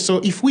God. Okay, so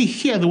if we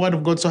hear the word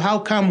of God, so how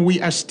come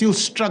we are still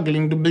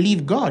struggling to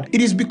believe God? It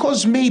is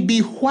because maybe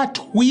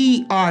what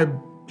we are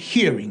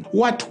hearing,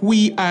 what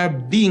we are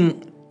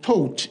being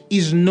taught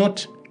is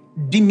not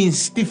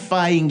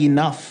demystifying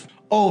enough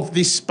of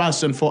this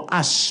person for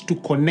us to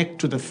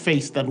connect to the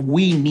faith that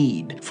we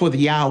need for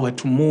the hour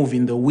to move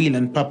in the will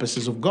and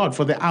purposes of God,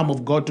 for the arm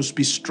of God to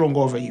be strong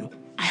over you.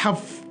 I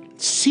have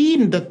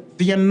seen that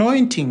the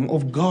anointing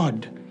of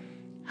God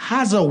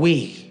has a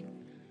way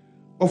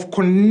of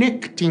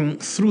connecting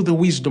through the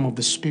wisdom of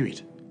the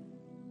Spirit.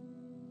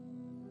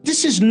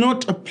 This is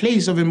not a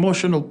place of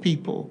emotional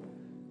people.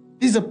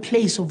 This is a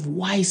place of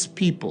wise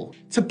people.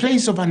 It's a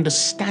place of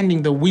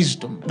understanding the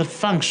wisdom that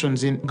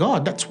functions in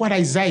God. That's what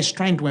Isaiah is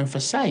trying to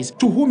emphasize.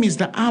 To whom is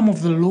the arm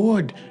of the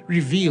Lord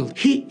revealed?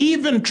 He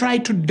even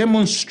tried to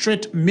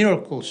demonstrate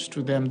miracles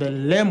to them. The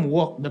lame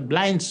walked, the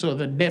blind saw,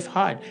 the deaf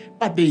heard,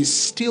 but they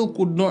still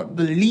could not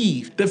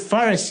believe. The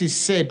Pharisees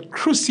said,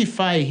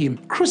 crucify him,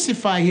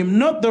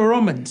 not the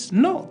Romans.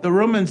 No, the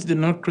Romans did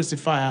not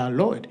crucify our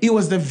Lord. It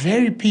was the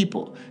very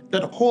people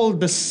that hold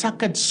the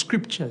sacred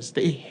scriptures.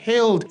 They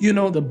held,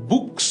 the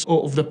books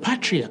of the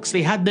patriarchs.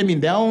 They had them in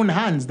their own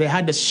hands. They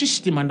had a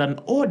system and an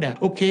order.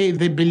 Okay,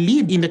 they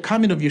believed in the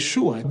coming of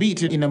Yeshua, be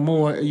it in a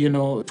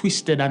more,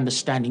 twisted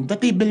understanding.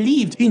 But they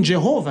believed in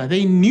Jehovah.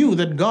 They knew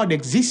that God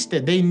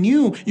existed. They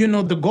knew,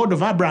 the God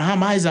of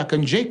Abraham, Isaac,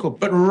 and Jacob.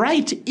 But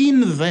right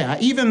in there,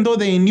 even though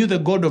they knew the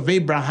God of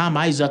Abraham,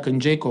 Isaac,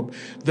 and Jacob,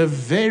 the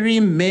very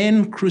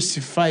men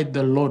crucified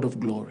the Lord of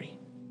glory.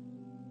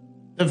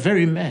 The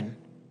very men.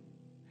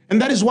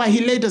 And that is why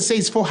he later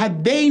says, for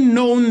had they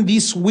known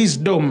this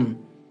wisdom,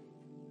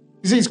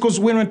 he says, because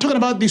when we're talking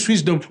about this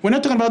wisdom, we're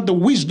not talking about the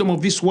wisdom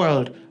of this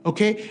world,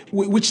 okay,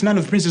 which none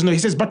of the princes know. He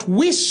says, but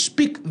we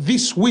speak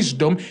this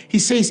wisdom, he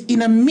says,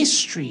 in a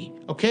mystery,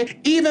 okay,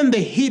 even the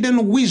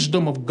hidden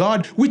wisdom of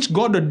God, which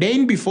God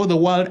ordained before the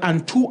world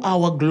unto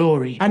our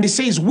glory. And he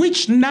says,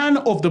 which none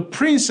of the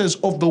princes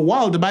of the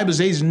world, the Bible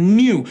says,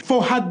 knew.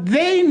 For had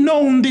they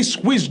known this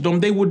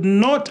wisdom, they would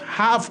not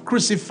have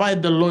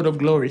crucified the Lord of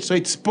glory. So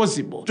it's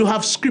possible to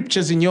have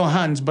scriptures in your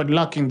hands, but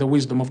lacking the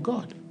wisdom of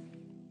God.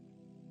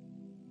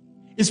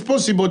 It's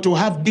possible to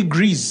have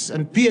degrees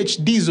and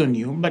PhDs on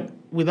you, but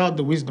without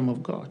the wisdom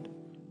of God.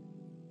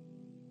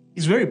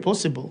 It's very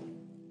possible.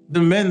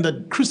 The men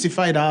that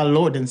crucified our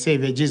Lord and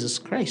Savior Jesus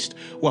Christ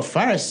were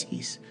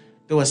Pharisees.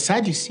 They were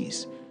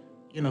Sadducees.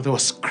 They were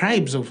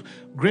scribes of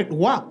great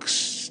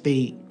works.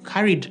 They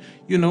carried,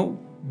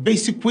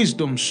 basic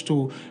wisdoms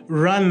to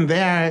run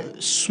their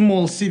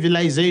small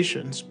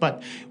civilizations.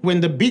 But when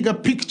the bigger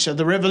picture,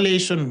 the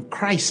revelation,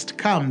 Christ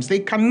comes, they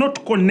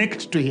cannot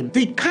connect to him.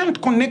 They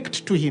can't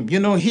connect to him.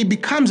 He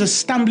becomes a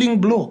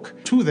stumbling block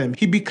to them.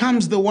 He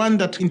becomes the one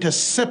that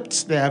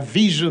intercepts their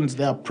visions,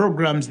 their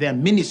programs, their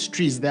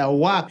ministries, their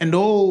work, and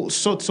all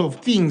sorts of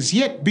things.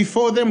 Yet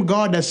before them,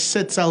 God has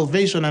set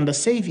salvation and a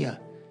Savior.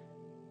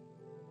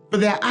 But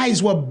their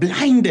eyes were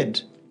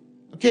blinded.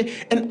 Okay,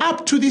 and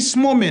up to this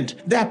moment,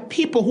 there are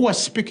people who are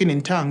speaking in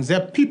tongues. There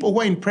are people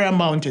who are in prayer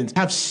mountains.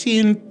 I've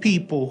seen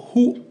people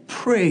who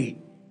pray.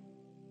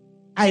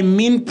 I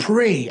mean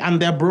pray,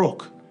 and they're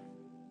broke.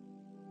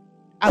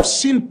 I've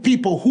seen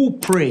people who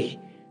pray,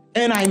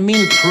 and I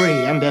mean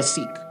pray, and they're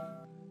sick.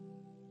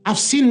 I've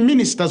seen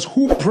ministers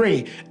who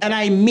pray, and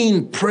I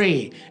mean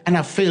pray, and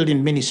have failed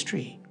in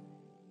ministry.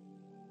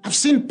 I've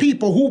seen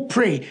people who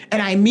pray,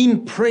 and I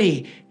mean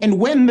pray, and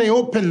when they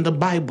open the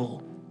Bible,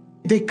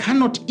 they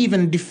cannot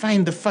even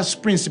define the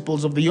first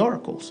principles of the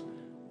oracles.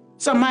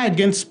 So am I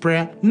against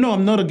prayer? No,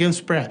 I'm not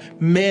against prayer.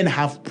 Men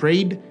have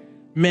prayed.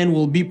 Men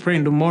will be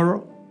praying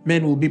tomorrow.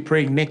 Men will be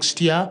praying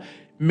next year.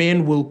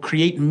 Men will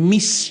create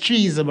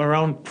mysteries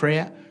around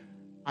prayer.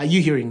 Are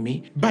you hearing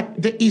me?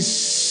 But there is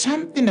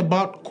something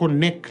about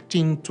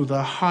connecting to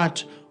the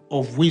heart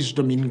of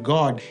wisdom in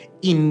God,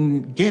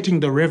 in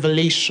getting the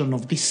revelation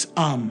of this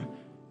arm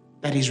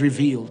that is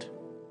revealed.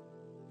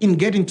 In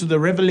getting to the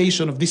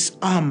revelation of this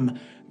arm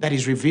that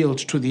is revealed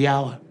to the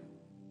hour.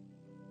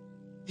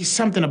 There's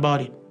something about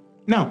it.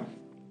 Now,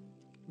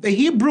 the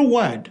Hebrew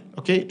word,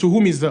 okay, to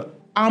whom is the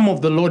arm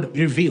of the Lord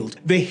revealed.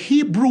 The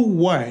Hebrew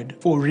word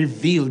for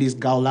revealed is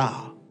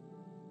gaulah.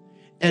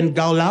 And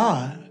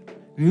gaulah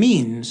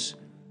means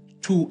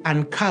to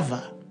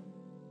uncover,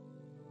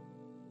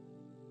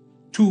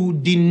 to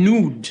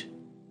denude,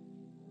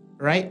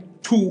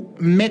 right? To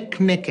make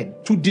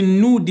naked, to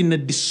denude in a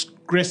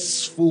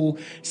disgraceful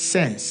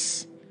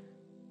sense.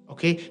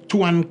 Okay,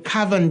 to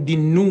uncover and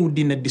denude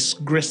in a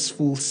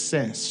disgraceful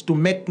sense, to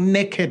make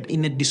naked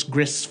in a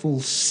disgraceful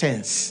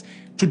sense,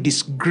 to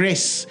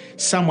disgrace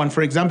someone.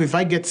 For example, if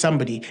I get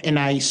somebody and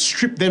I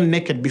strip them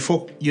naked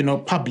before,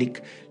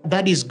 public,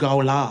 that is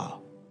gaulah,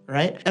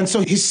 right? And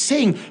so he's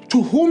saying,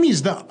 to whom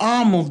is the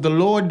arm of the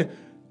Lord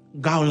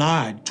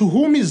gaulad? To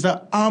whom is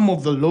the arm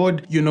of the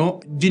Lord,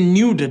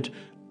 denuded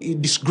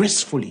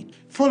disgracefully?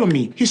 Follow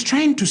me. He's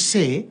trying to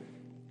say,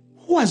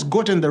 who has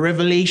gotten the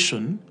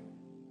revelation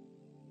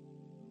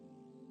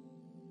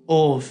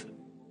of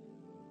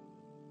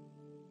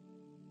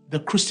the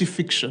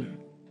crucifixion?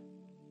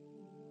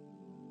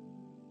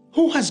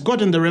 Who has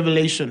gotten the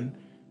revelation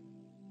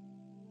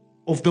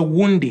of the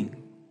wounding?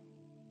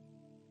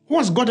 Who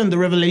has gotten the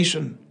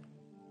revelation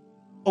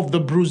of the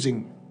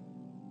bruising?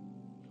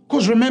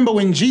 Because remember,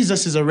 when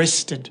Jesus is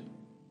arrested,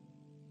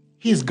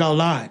 he is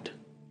gaulad.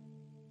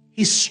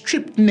 He's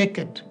stripped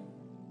naked,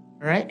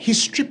 right?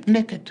 He's stripped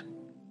naked.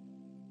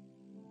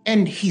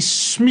 And he's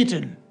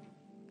smitten.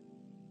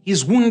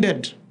 He's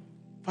wounded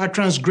for our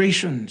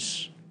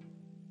transgressions,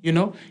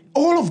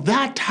 all of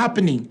that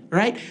happening,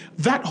 right?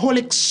 That whole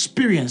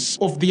experience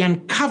of the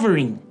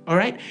uncovering, all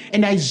right?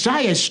 And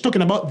Isaiah is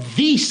talking about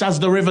this as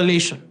the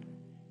revelation.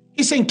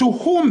 He's saying, to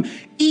whom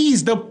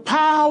is the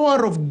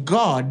power of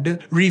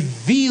God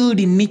revealed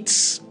in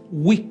its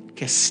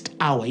weakest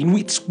hour, in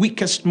its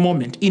weakest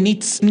moment, in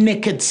its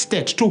naked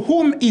state? To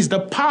whom is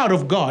the power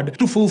of God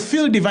to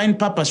fulfill divine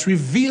purpose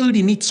revealed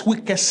in its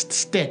weakest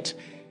state,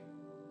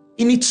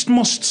 in its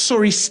most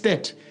sorry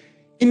state,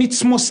 in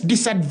its most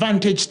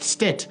disadvantaged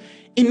state,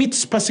 in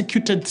its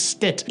persecuted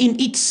state, in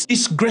its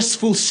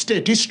disgraceful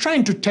state? He's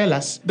trying to tell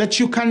us that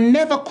you can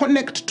never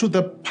connect to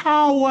the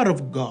power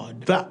of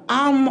God, the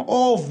arm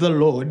of the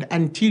Lord,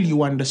 until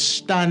you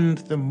understand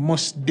the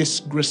most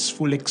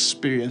disgraceful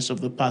experience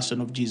of the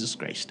person of Jesus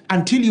Christ,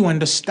 until you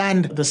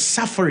understand the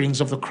sufferings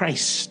of the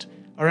Christ.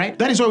 All right?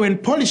 That is why when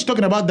Paul is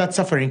talking about that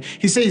suffering,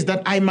 he says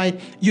that I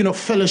might,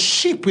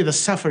 fellowship with the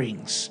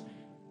sufferings,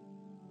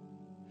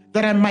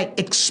 that I might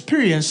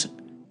experience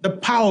the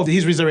power of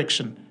his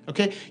resurrection.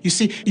 Okay, you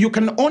see, you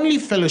can only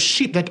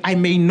fellowship, that I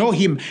may know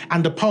him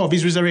and the power of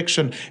his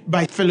resurrection,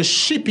 by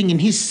fellowshipping in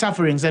his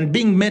sufferings and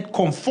being made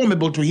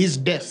conformable to his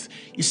death.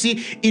 You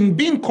see, in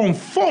being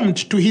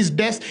conformed to his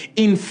death,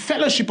 in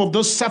fellowship of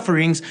those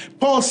sufferings,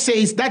 Paul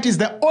says that is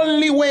the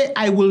only way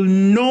I will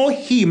know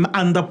him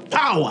and the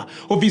power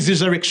of his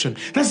resurrection.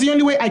 That's the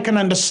only way I can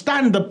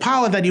understand the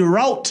power that he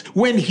wrought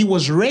when he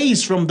was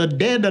raised from the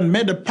dead and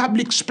made a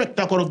public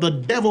spectacle of the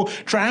devil,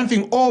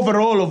 triumphing over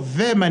all of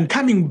them and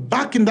coming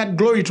back in that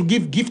glory to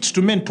give gifts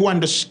to men. To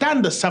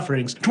understand the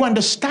sufferings, to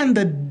understand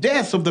the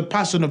death of the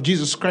person of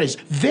Jesus Christ,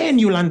 then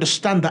you'll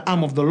understand the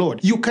arm of the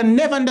Lord. You can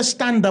never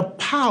understand the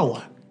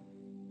power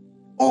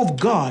of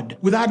God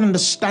without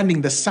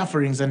understanding the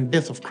sufferings and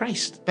death of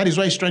Christ. That is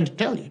what he's trying to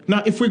tell you.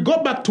 Now, if we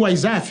go back to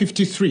Isaiah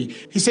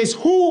 53, he says,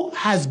 who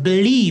has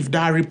believed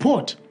our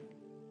report?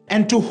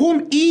 And to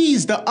whom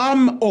is the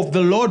arm of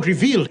the Lord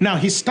revealed? Now,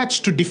 he starts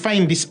to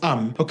define this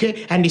arm,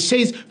 okay? And he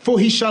says, for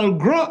he shall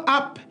grow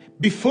up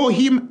before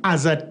him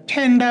as a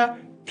tender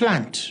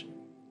plant.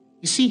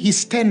 You see,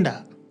 he's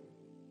tender.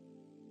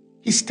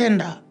 He's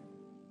tender.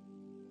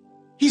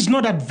 He's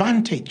not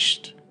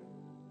advantaged.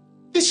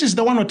 This is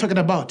the one we're talking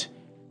about.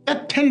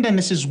 That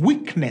tenderness is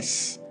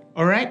weakness,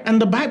 all right?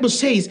 And the Bible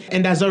says,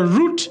 and as a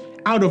root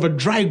out of a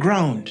dry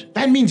ground.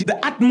 That means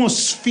the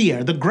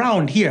atmosphere, the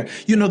ground here,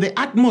 the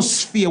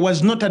atmosphere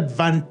was not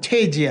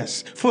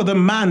advantageous for the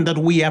man that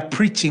we are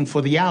preaching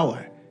for the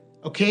hour.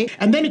 Okay?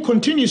 And then he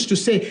continues to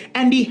say,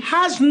 and he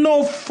has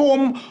no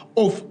form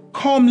of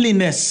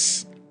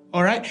comeliness.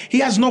 All right? He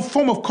has no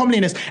form of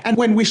comeliness. And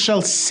when we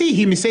shall see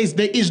him, he says,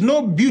 there is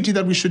no beauty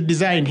that we should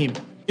desire in him.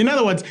 In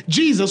other words,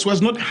 Jesus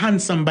was not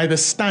handsome by the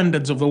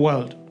standards of the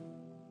world.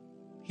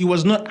 He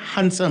was not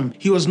handsome.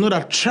 He was not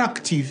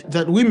attractive,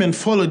 that women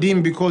followed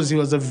him because he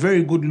was a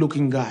very good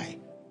looking guy.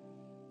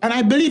 And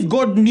I believe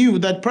God knew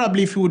that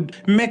probably if he would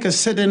make a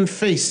certain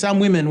face, some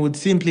women would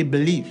simply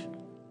believe.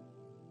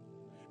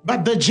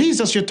 But the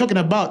Jesus you're talking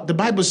about, the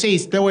Bible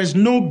says there was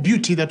no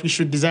beauty that we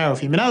should desire of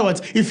him. In other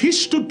words, if he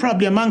stood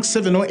probably among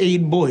 7 or 8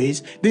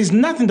 boys, there's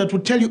nothing that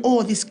would tell you,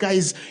 oh, this guy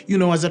is,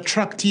 as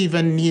attractive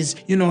and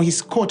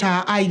he's caught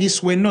our eye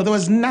this way. No, there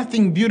was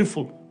nothing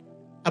beautiful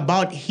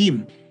about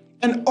him.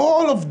 And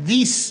all of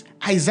this,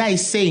 Isaiah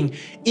is saying,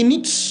 in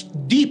its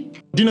deep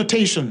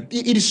denotation,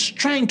 it is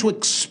trying to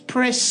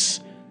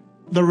express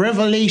the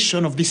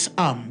revelation of this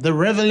arm, the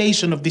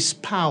revelation of this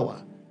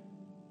power.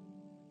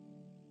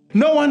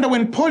 No wonder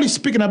when Paul is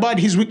speaking about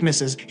his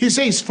weaknesses, he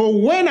says,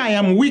 for when I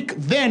am weak,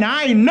 then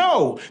I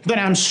know that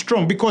I'm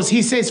strong. Because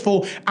he says,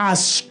 for our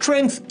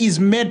strength is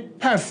made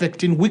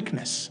perfect in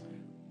weakness.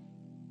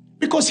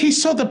 Because he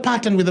saw the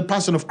pattern with the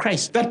person of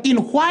Christ, that in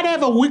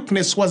whatever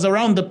weakness was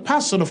around the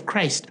person of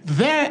Christ,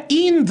 there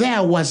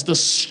was the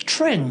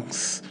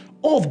strength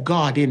of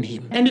God in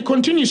him. And he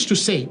continues to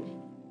say,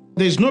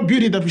 there's no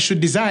beauty that we should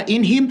desire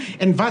in him.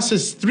 In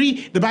verses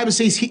 3, the Bible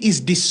says he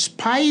is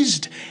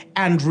despised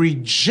and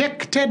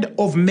rejected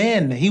of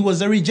men. He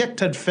was a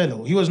rejected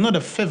fellow. He was not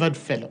a favored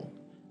fellow.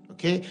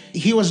 Okay?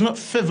 He was not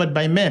favored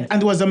by men.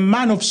 And was a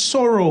man of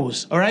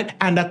sorrows, all right?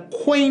 And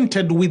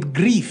acquainted with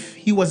grief.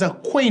 He was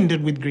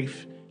acquainted with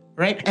grief,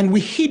 right? And we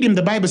hid him,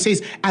 the Bible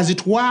says, as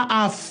it were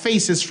our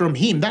faces from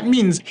him. That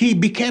means he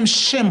became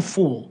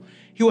shameful.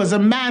 He was a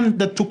man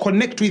that to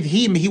connect with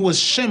him, he was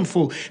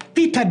shameful.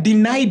 Peter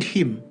denied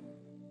him.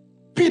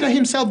 Peter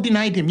himself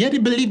denied him, yet he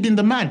believed in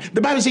the man.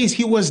 The Bible says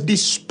he was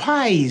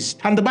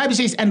despised. And the Bible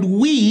says, and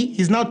we,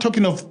 he's now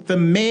talking of the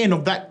men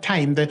of that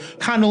time, the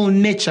carnal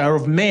nature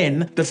of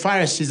men, the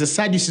Pharisees, the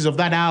Sadducees of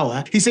that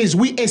hour. He says,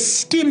 we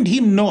esteemed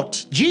him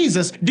not.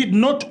 Jesus did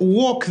not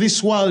walk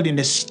this world in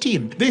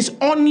esteem. There's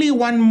only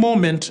one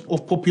moment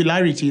of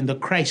popularity in the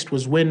Christ,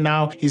 was when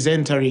now he's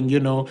entering,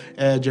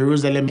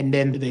 Jerusalem, and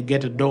then they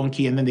get a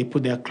donkey, and then they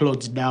put their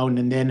clothes down,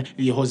 and then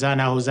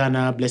Hosanna,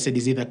 Hosanna, blessed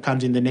is he that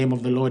comes in the name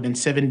of the Lord, and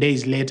 7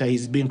 days later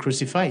he's being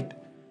crucified.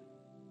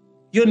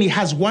 He only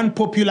has one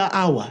popular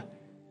hour,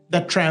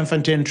 that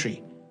triumphant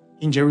entry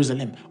in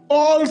Jerusalem.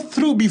 All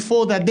through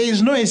before that, there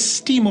is no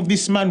esteem of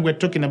this man we're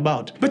talking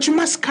about. But you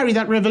must carry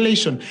that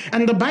revelation.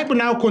 And the Bible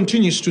now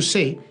continues to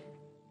say,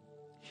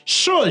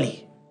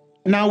 surely,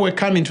 now we're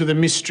coming to the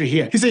mystery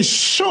here. He says,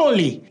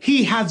 surely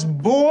he has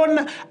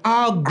borne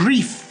our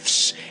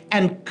griefs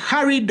and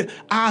carried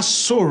our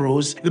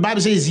sorrows. The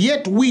Bible says,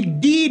 yet we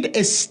did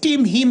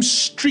esteem him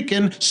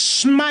stricken,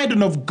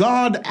 smitten of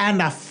God,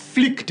 and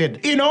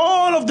afflicted. In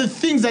all of the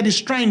things that he's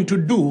trying to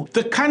do,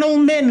 the carnal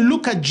men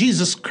look at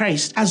Jesus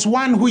Christ as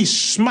one who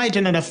is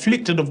smitten and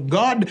afflicted of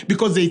God,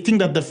 because they think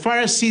that the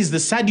Pharisees, the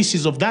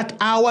Sadducees of that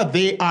hour,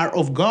 they are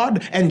of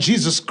God, and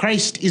Jesus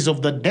Christ is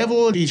of the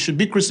devil. He should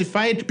be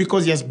crucified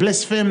because he has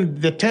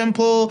blasphemed the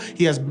temple.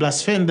 He has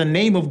blasphemed the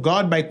name of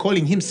God by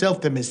calling himself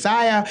the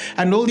Messiah,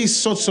 and all these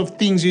sorts of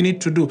things you need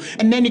to do.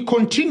 And then he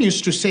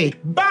continues to say,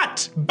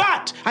 but,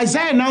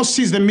 Isaiah now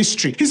sees the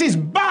mystery. He says,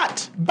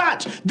 but,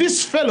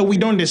 this fellow we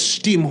don't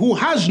esteem, who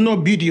has no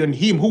beauty on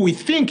him, who we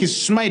think is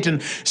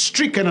smitten,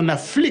 stricken, and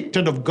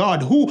afflicted of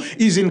God, who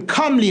is in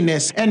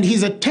comeliness, and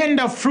he's a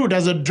tender fruit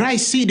as a dry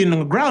seed in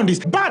the ground.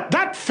 But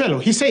that fellow,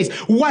 he says,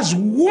 was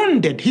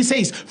wounded, he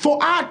says,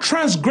 for our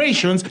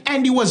transgressions,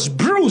 and he was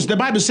bruised, the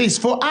Bible says,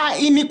 for our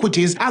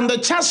iniquities, and the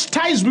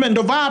chastisement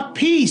of our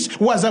peace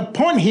was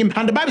upon him.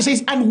 And the Bible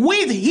says, and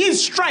with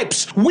his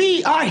stripes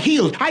we are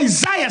healed.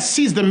 Isaiah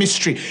sees the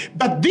mystery,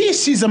 but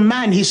this is a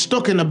man he's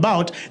talking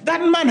about.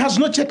 That man has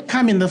not yet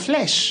come in the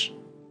flesh.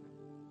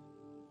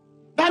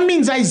 That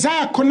means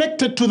Isaiah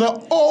connected to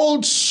the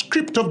old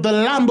script of the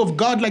Lamb of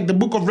God, like the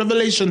book of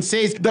Revelation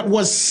says, that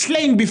was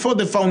slain before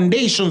the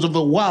foundations of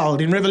the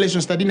world. In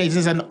Revelation 13, it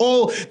says, and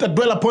all that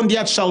dwell upon the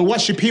earth shall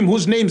worship him,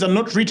 whose names are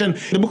not written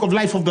in the book of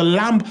life of the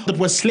Lamb that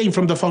was slain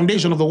from the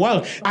foundation of the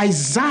world.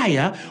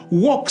 Isaiah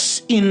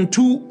walks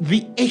into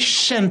the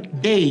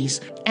ancient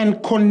days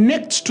and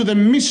connects to the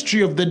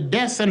mystery of the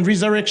death and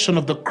resurrection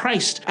of the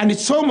Christ. And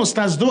it's almost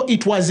as though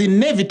it was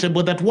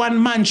inevitable that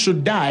one man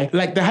should die,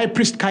 like the high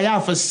priest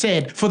Caiaphas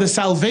said, for the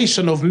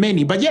salvation of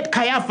many. But yet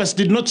Caiaphas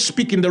did not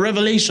speak in the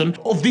revelation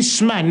of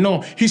this man.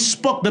 No, he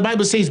spoke, the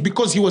Bible says,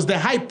 because he was the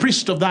high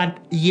priest of that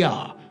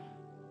year,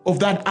 of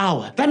that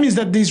hour. That means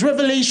that there's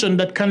revelation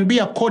that can be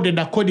accorded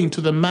according to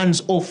the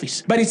man's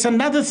office. But it's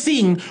another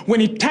thing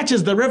when it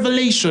touches the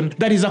revelation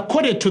that is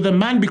accorded to the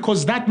man,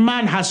 because that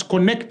man has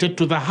connected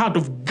to the heart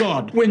of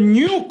God. When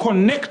you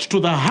connect to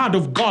the heart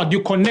of God,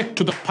 you connect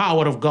to the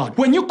power of God.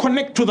 When you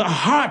connect to the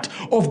heart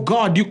of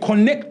God, you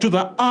connect to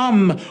the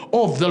arm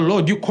of the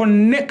Lord. You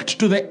connect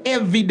to the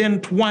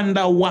evident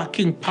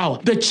wonder-working power.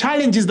 The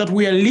challenge is that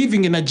we are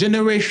living in a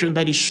generation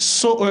that is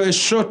so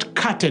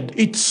short-cutted.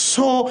 It's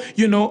so,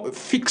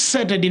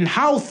 fixated in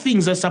how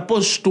things are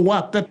supposed to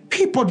work, that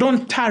people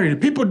don't tarry,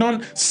 people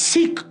don't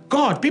seek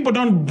God, people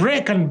don't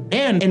break and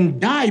bend and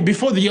die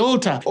before the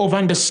altar of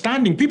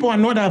understanding. People are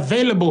not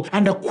available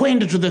and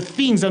acquainted to the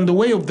things and the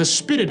way of the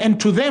Spirit, and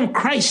to them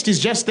Christ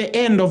is just the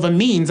end of a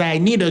means. I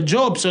need a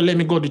job, so let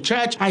me go to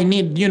church. I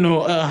need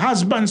a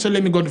husband, so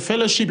let me go to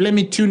fellowship. Let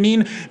me tune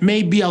in.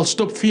 Maybe I'll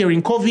stop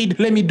fearing COVID.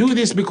 Let me do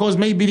this because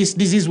maybe this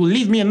disease will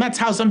leave me. And that's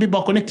how some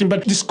people are connecting.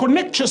 But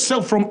disconnect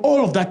yourself from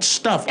all of that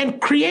stuff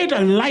and create a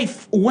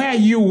life where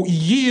you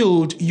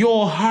yield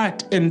your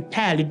heart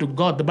entirely to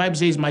God. The Bible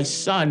says, my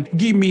son,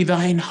 give me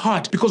thine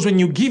heart. Because when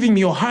you give him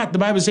your heart, the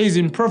Bible says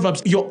in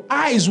Proverbs, your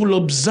eyes will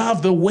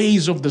observe the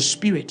ways of the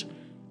Spirit.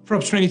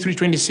 Proverbs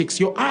 23:26.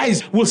 Your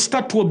eyes will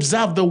start to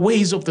observe the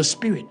ways of the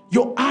Spirit.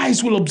 Your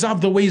eyes will observe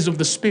the ways of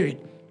the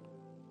Spirit.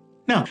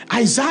 Now,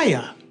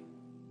 Isaiah,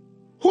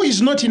 who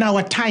is not in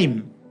our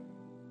time,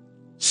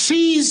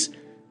 sees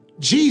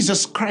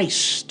Jesus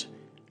Christ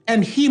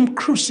and him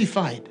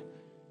crucified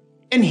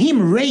and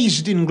him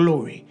raised in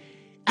glory,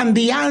 and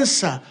the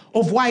answer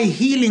of why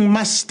healing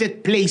must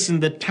take place in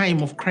the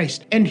time of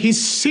Christ. And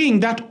he's seeing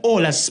that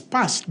all as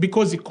past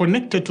because he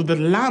connected to the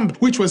Lamb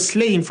which was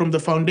slain from the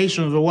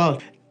foundation of the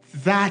world.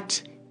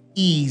 That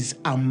is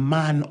a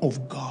man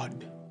of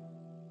God.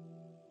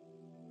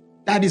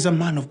 That is a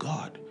man of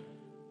God.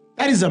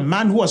 That is a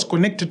man who has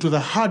connected to the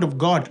heart of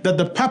God, that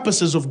the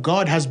purposes of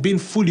God has been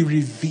fully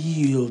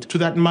revealed to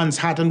that man's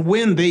heart. And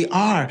when they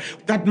are,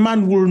 that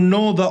man will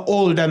know the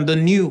old and the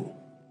new.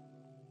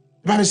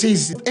 The Bible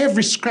says,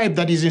 every scribe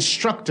that is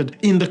instructed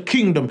in the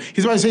kingdom,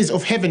 his Bible says,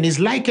 of heaven is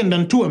likened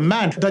unto a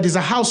man that is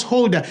a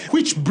householder,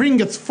 which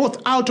bringeth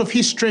forth out of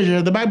his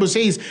treasure. The Bible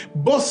says,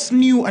 both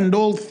new and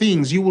old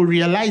things. You will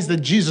realize that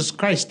Jesus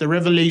Christ, the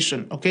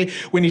revelation,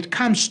 when it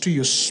comes to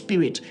your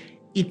spirit,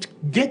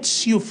 it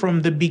gets you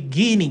from the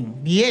beginning,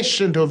 the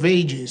ancient of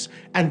ages,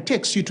 and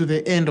takes you to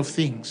the end of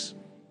things.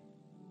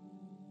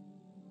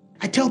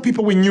 I tell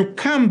people, when you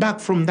come back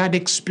from that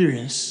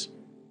experience,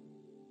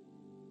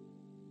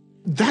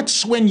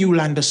 that's when you'll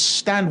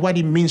understand what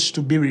it means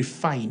to be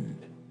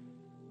refined.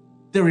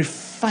 The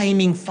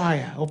refining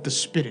fire of the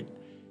Spirit.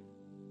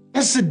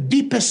 That's the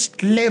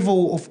deepest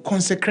level of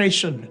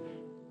consecration.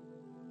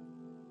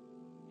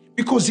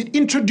 Because it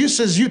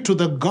introduces you to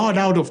the God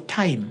out of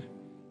time.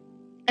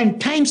 And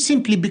time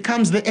simply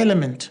becomes the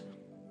element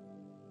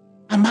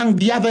among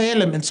the other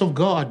elements of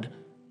God.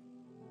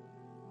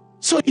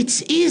 So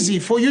it's easy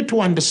for you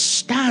to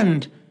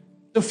understand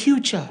the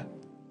future.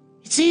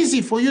 It's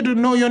easy for you to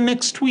know your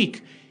next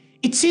week.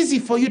 It's easy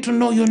for you to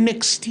know your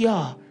next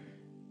year.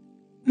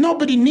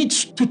 Nobody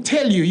needs to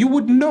tell you. You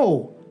would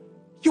know.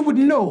 You would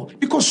know.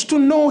 Because to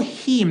know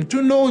him,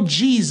 to know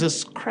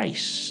Jesus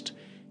Christ,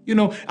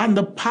 and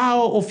the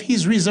power of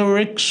his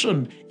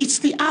resurrection. It's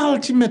the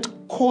ultimate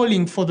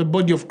calling for the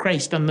body of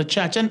Christ and the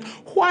church. And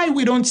why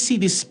we don't see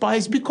this power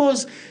is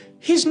because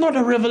he's not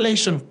a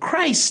revelation.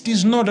 Christ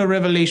is not a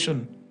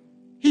revelation.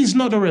 He's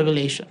not a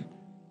revelation.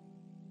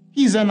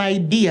 He's an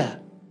idea.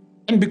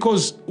 And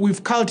because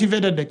we've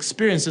cultivated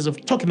experiences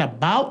of talking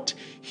about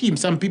him,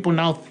 some people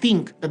now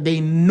think that they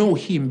know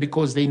him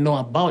because they know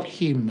about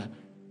him.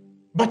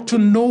 But to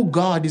know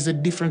God is a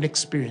different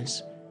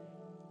experience.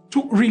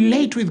 To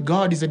relate with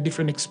God is a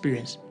different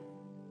experience.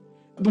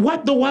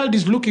 What the world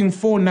is looking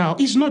for now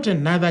is not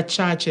another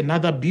church,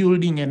 another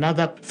building,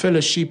 another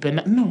fellowship.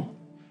 No.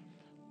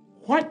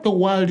 What the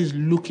world is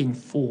looking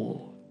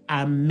for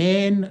are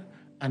men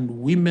and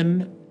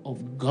women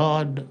of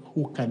God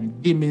who can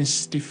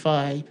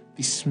demystify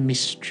this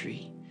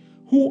mystery,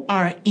 who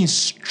are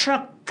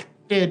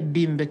instructed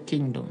in the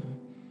kingdom,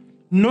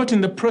 not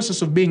in the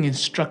process of being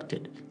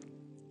instructed,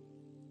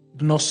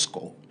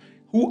 gnosko,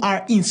 who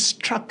are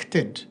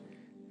instructed.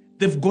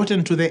 They've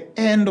gotten to the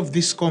end of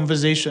this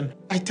conversation.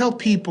 I tell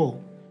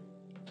people,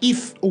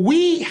 if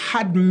we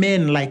had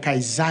men like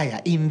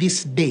Isaiah in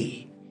this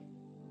day,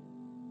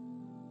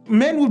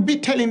 men would be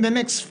telling the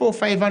next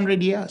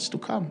 400-500 years to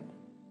come.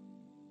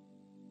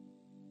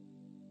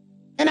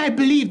 And I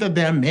believe that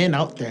there are men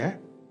out there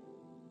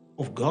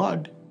of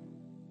God.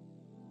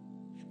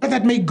 But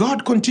that may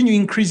God continue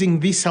increasing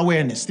this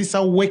awareness, this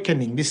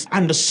awakening, this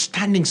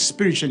understanding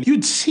spiritually.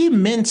 You'd see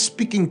men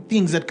speaking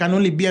things that can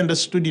only be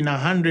understood in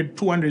 100,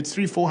 200,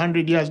 300,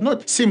 400 years.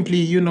 Not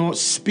simply,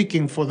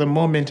 speaking for the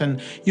moment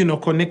and,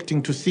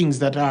 connecting to things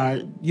that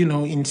are,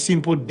 in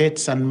simple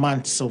dates and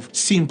months of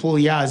simple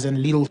years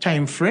and little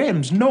time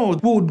frames. No,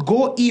 we would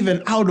go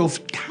even out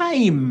of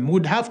time,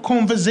 would have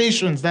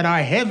conversations that are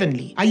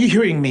heavenly. Are you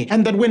hearing me?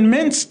 And that when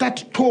men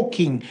start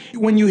talking,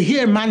 when you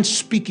hear a man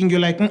speaking,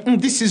 you're like,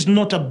 this is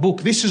not a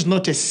book. This is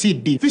not a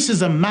CD. This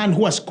is a man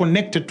who has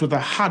connected to the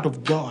heart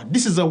of God.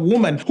 This is a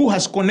woman who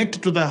has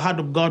connected to the heart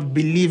of God.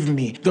 Believe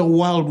me, the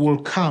world will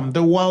come.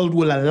 The world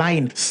will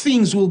align.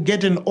 Things will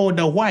get in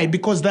order. Why?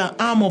 Because the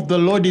arm of the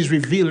Lord is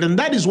revealed. And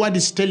that is what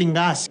is telling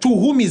us. To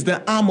whom is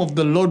the arm of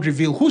the Lord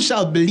revealed? Who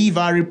shall believe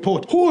our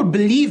report? Who will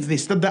believe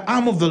this? That the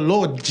arm of the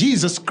Lord,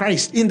 Jesus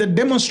Christ, in the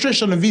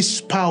demonstration of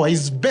his power,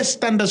 is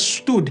best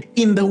understood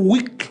in the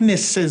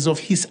weaknesses of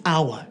his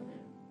hour.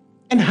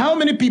 And how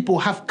many people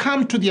have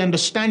come to the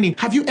understanding?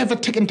 Have you ever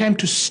taken time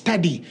to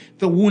study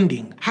the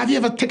wounding? Have you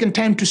ever taken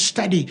time to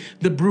study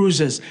the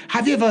bruises?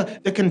 Have you ever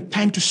taken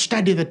time to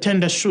study the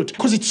tender shoot?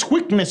 Because it's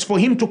weakness for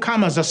him to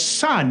come as a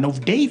son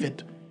of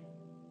David.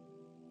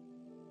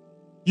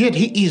 Yet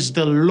he is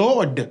the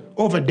Lord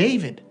over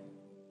David.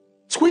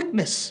 It's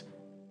weakness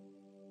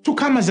to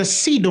come as a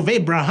seed of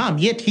Abraham,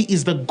 yet he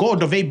is the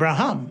God of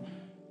Abraham.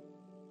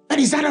 But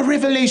is that a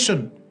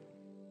revelation?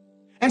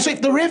 And so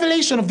if the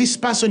revelation of this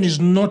person is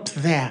not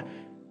there,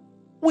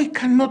 we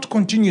cannot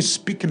continue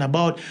speaking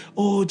about,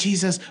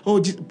 Jesus,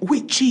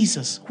 with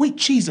Jesus.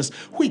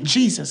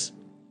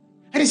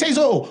 And he says,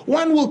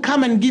 one will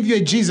come and give you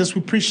a Jesus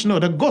we preach. No,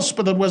 the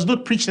gospel that was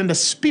not preached and the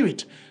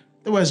spirit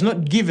that was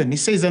not given. He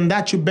says, and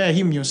that you bear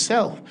him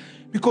yourself.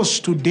 Because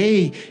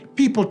today,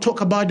 people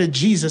talk about a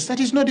Jesus that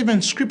is not even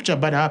scripture,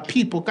 but our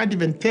people can't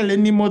even tell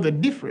anymore the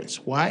difference.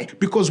 Why?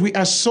 Because we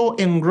are so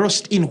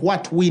engrossed in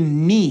what we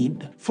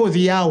need for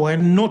the hour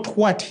and not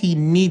what he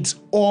needs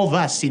of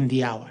us in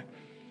the hour.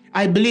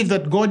 I believe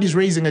that God is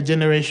raising a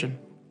generation.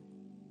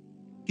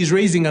 He's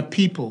raising a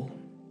people.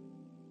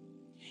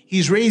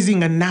 He's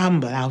raising a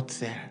number out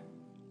there.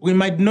 We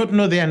might not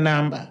know their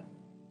number,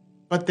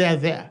 but they're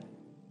there.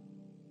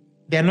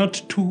 They're not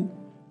 2,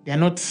 they're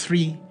not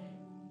 3,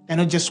 they're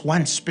not just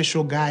one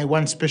special guy,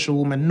 one special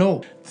woman.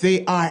 No,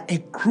 they are a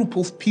group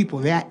of people.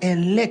 They are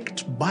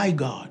elect by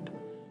God.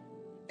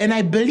 And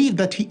I believe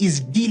that he is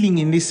dealing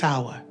in this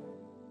hour.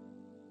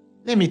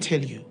 Let me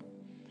tell you,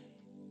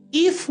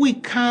 if we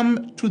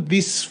come to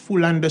this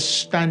full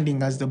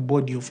understanding as the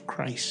body of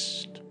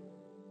Christ,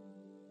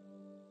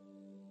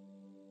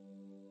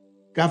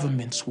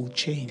 governments will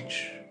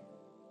change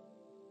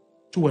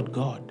toward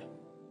God.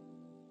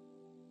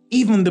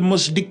 Even the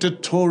most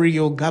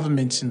dictatorial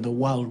governments in the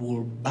world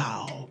will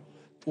bow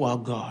to our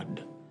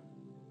God.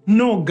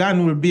 No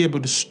gun will be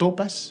able to stop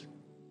us.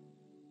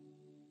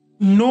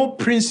 No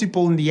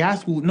principle in the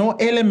earth, no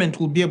element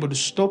will be able to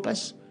stop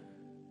us.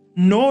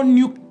 No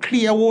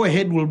nuclear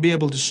warhead will be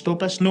able to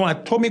stop us. No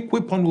atomic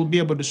weapon will be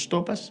able to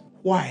stop us.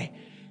 Why?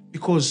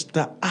 Because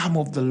the arm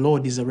of the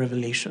Lord is a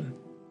revelation.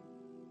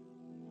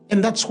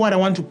 And that's what I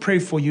want to pray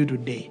for you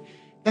today.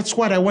 That's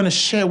what I want to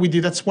share with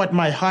you. That's what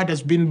my heart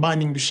has been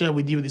burning to share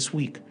with you this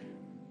week.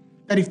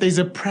 That if there's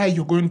a prayer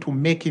you're going to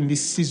make in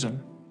this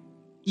season,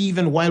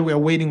 even while we're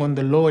waiting on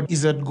the Lord,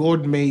 is that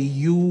God, may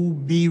you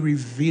be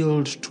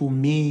revealed to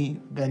me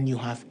than you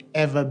have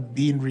ever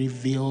been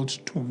revealed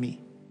to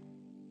me.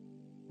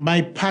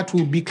 My path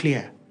will be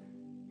clear.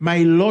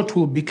 My lot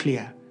will be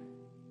clear.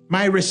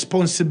 My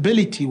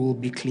responsibility will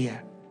be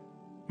clear.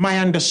 My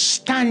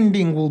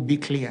understanding will be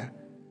clear.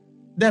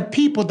 There are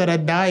people that are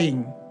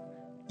dying,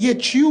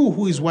 yet you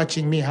who is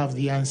watching me have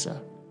the answer.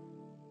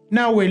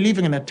 Now we're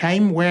living in a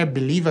time where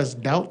believers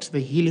doubt the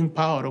healing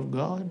power of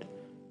God,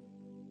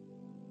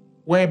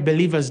 where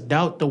believers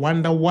doubt the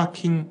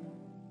wonder-working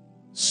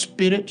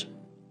Spirit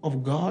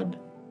of God,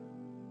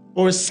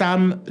 or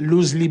some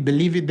loosely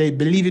believe it. They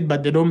believe it,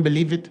 but they don't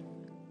believe it.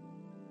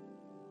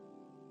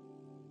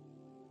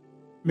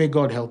 May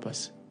God help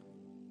us.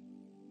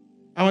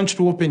 I want you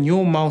to open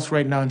your mouth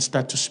right now and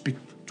start to speak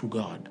to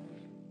God.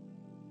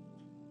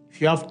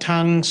 If you have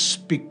tongues,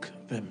 speak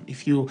them.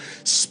 If you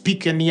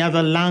speak any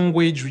other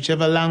language,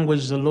 whichever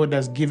language the Lord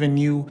has given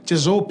you,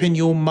 just open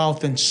your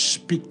mouth and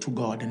speak to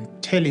God and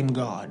tell him,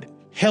 God,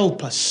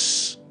 help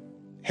us.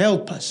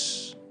 Help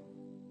us.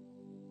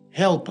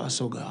 Help us,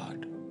 oh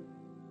God.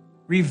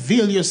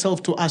 Reveal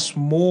yourself to us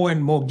more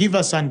and more. Give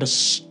us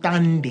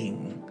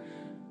understanding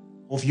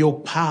of your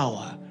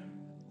power,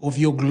 of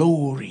your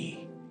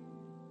glory.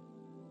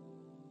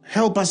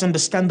 Help us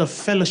understand the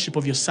fellowship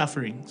of your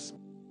sufferings.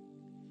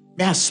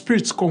 May our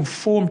spirits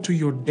conform to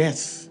your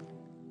death,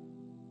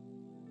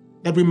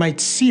 that we might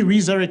see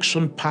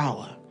resurrection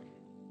power,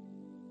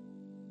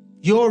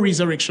 your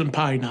resurrection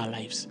power in our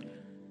lives.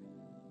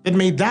 That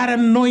may that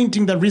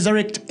anointing that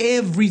resurrect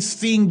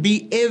everything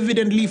be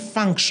evidently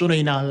functional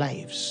in our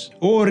lives.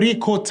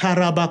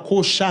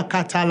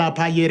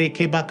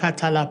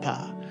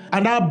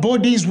 And our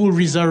bodies will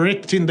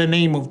resurrect in the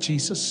name of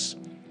Jesus.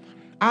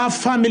 Our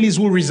families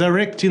will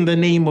resurrect in the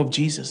name of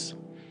Jesus.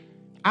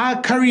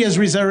 Our careers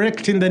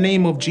resurrect in the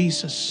name of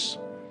Jesus.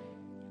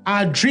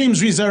 Our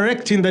dreams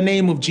resurrect in the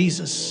name of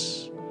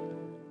Jesus.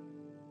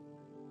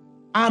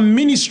 Our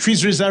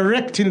ministries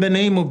resurrect in the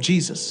name of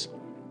Jesus.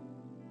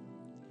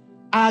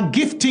 Our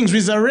giftings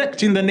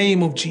resurrect in the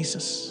name of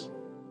Jesus.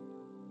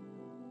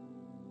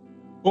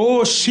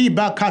 Oh,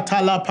 Shiba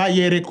Katalapa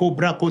Yereko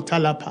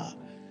Brakotalapa.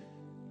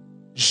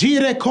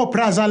 Jireko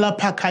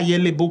Prazalapa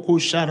Kayele Boko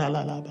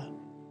Sharalalaba.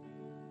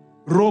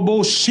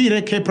 Robo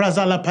Shireke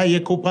Prazalapa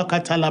Yeko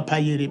Pakatalapa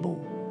Yerebo.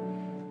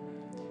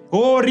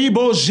 Oh,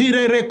 Ribo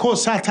Jireko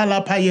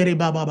Satalapa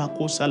Yerebaba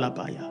Bako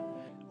Salapaya.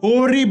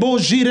 Oh, Ribo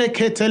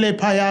Jireke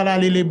Telepayara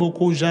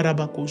Lileboko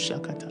Jarabako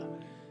Shakata.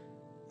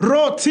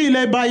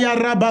 Rotile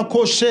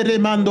bayarabako shere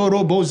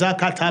mandoro boza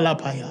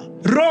katalapaya.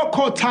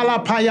 Roko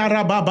talapaya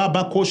rababa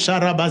bako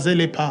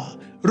sharabazelepa.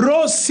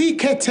 Rosi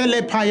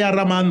ketelepaya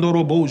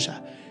ramandoro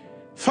boja.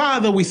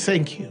 Father, we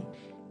thank you.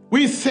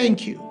 We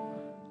thank you.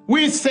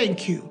 We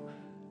thank you.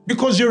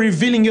 Because you're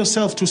revealing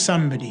yourself to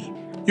somebody.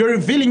 You're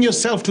revealing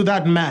yourself to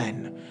that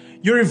man.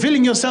 You're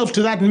revealing yourself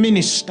to that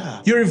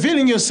minister. You're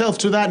revealing yourself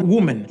to that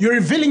woman. You're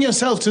revealing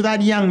yourself to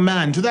that young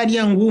man, to that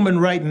young woman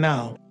right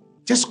now.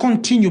 Just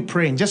continue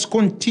praying. Just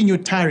continue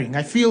tarrying.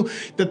 I feel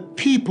that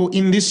people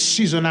in this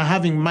season are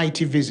having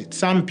mighty visits.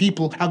 Some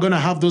people are going to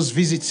have those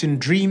visits in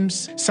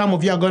dreams. Some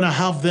of you are going to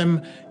have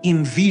them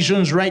in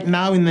visions right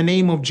now in the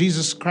name of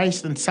Jesus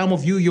Christ. And some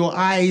of you, your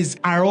eyes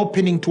are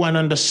opening to an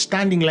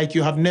understanding like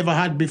you have never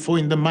had before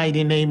in the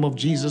mighty name of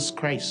Jesus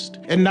Christ.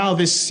 And now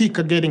the sick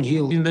are getting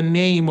healed in the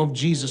name of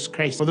Jesus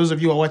Christ. For those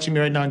of you who are watching me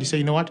right now and you say,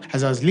 you know what?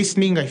 As I was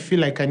listening, I feel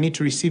like I need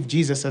to receive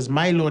Jesus as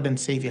my Lord and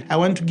Savior. I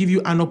want to give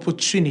you an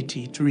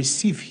opportunity to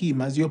receive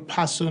him as your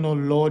personal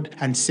Lord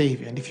and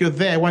Savior. And if you're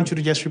there, I want you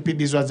to just repeat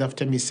these words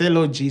after me. Say,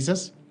 Lord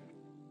Jesus,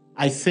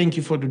 I thank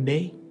you for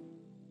today.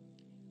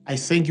 I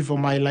thank you for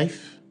my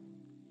life.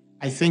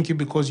 I thank you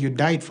because you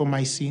died for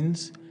my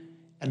sins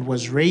and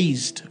was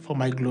raised for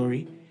my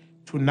glory.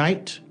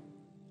 Tonight,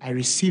 I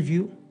receive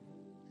you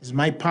as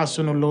my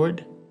personal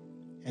Lord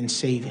and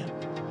Savior.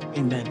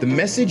 Amen. The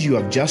message you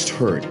have just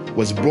heard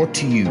was brought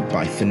to you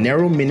by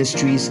Phaneroo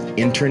Ministries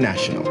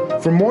International.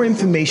 For more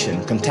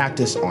information,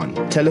 contact us on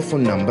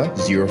telephone number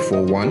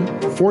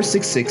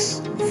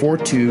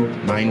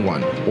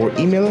 041-466-4291 or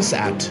email us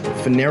at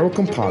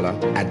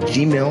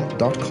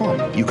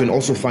phanerookampala@gmail.com. You can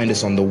also find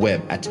us on the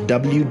web at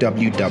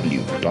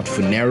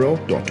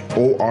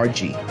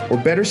www.phaneroo.org. Or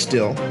better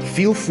still,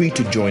 feel free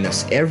to join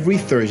us every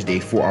Thursday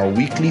for our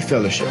weekly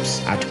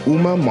fellowships at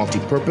Uma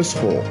Multipurpose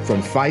Hall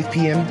from 5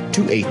 p.m.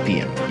 to 8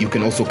 p.m. You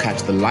can also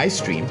catch the live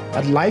stream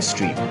at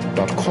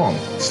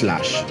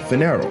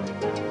livestream.com/Phaneroo.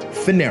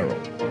 Phaneroo,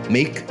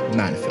 make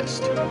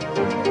manifest.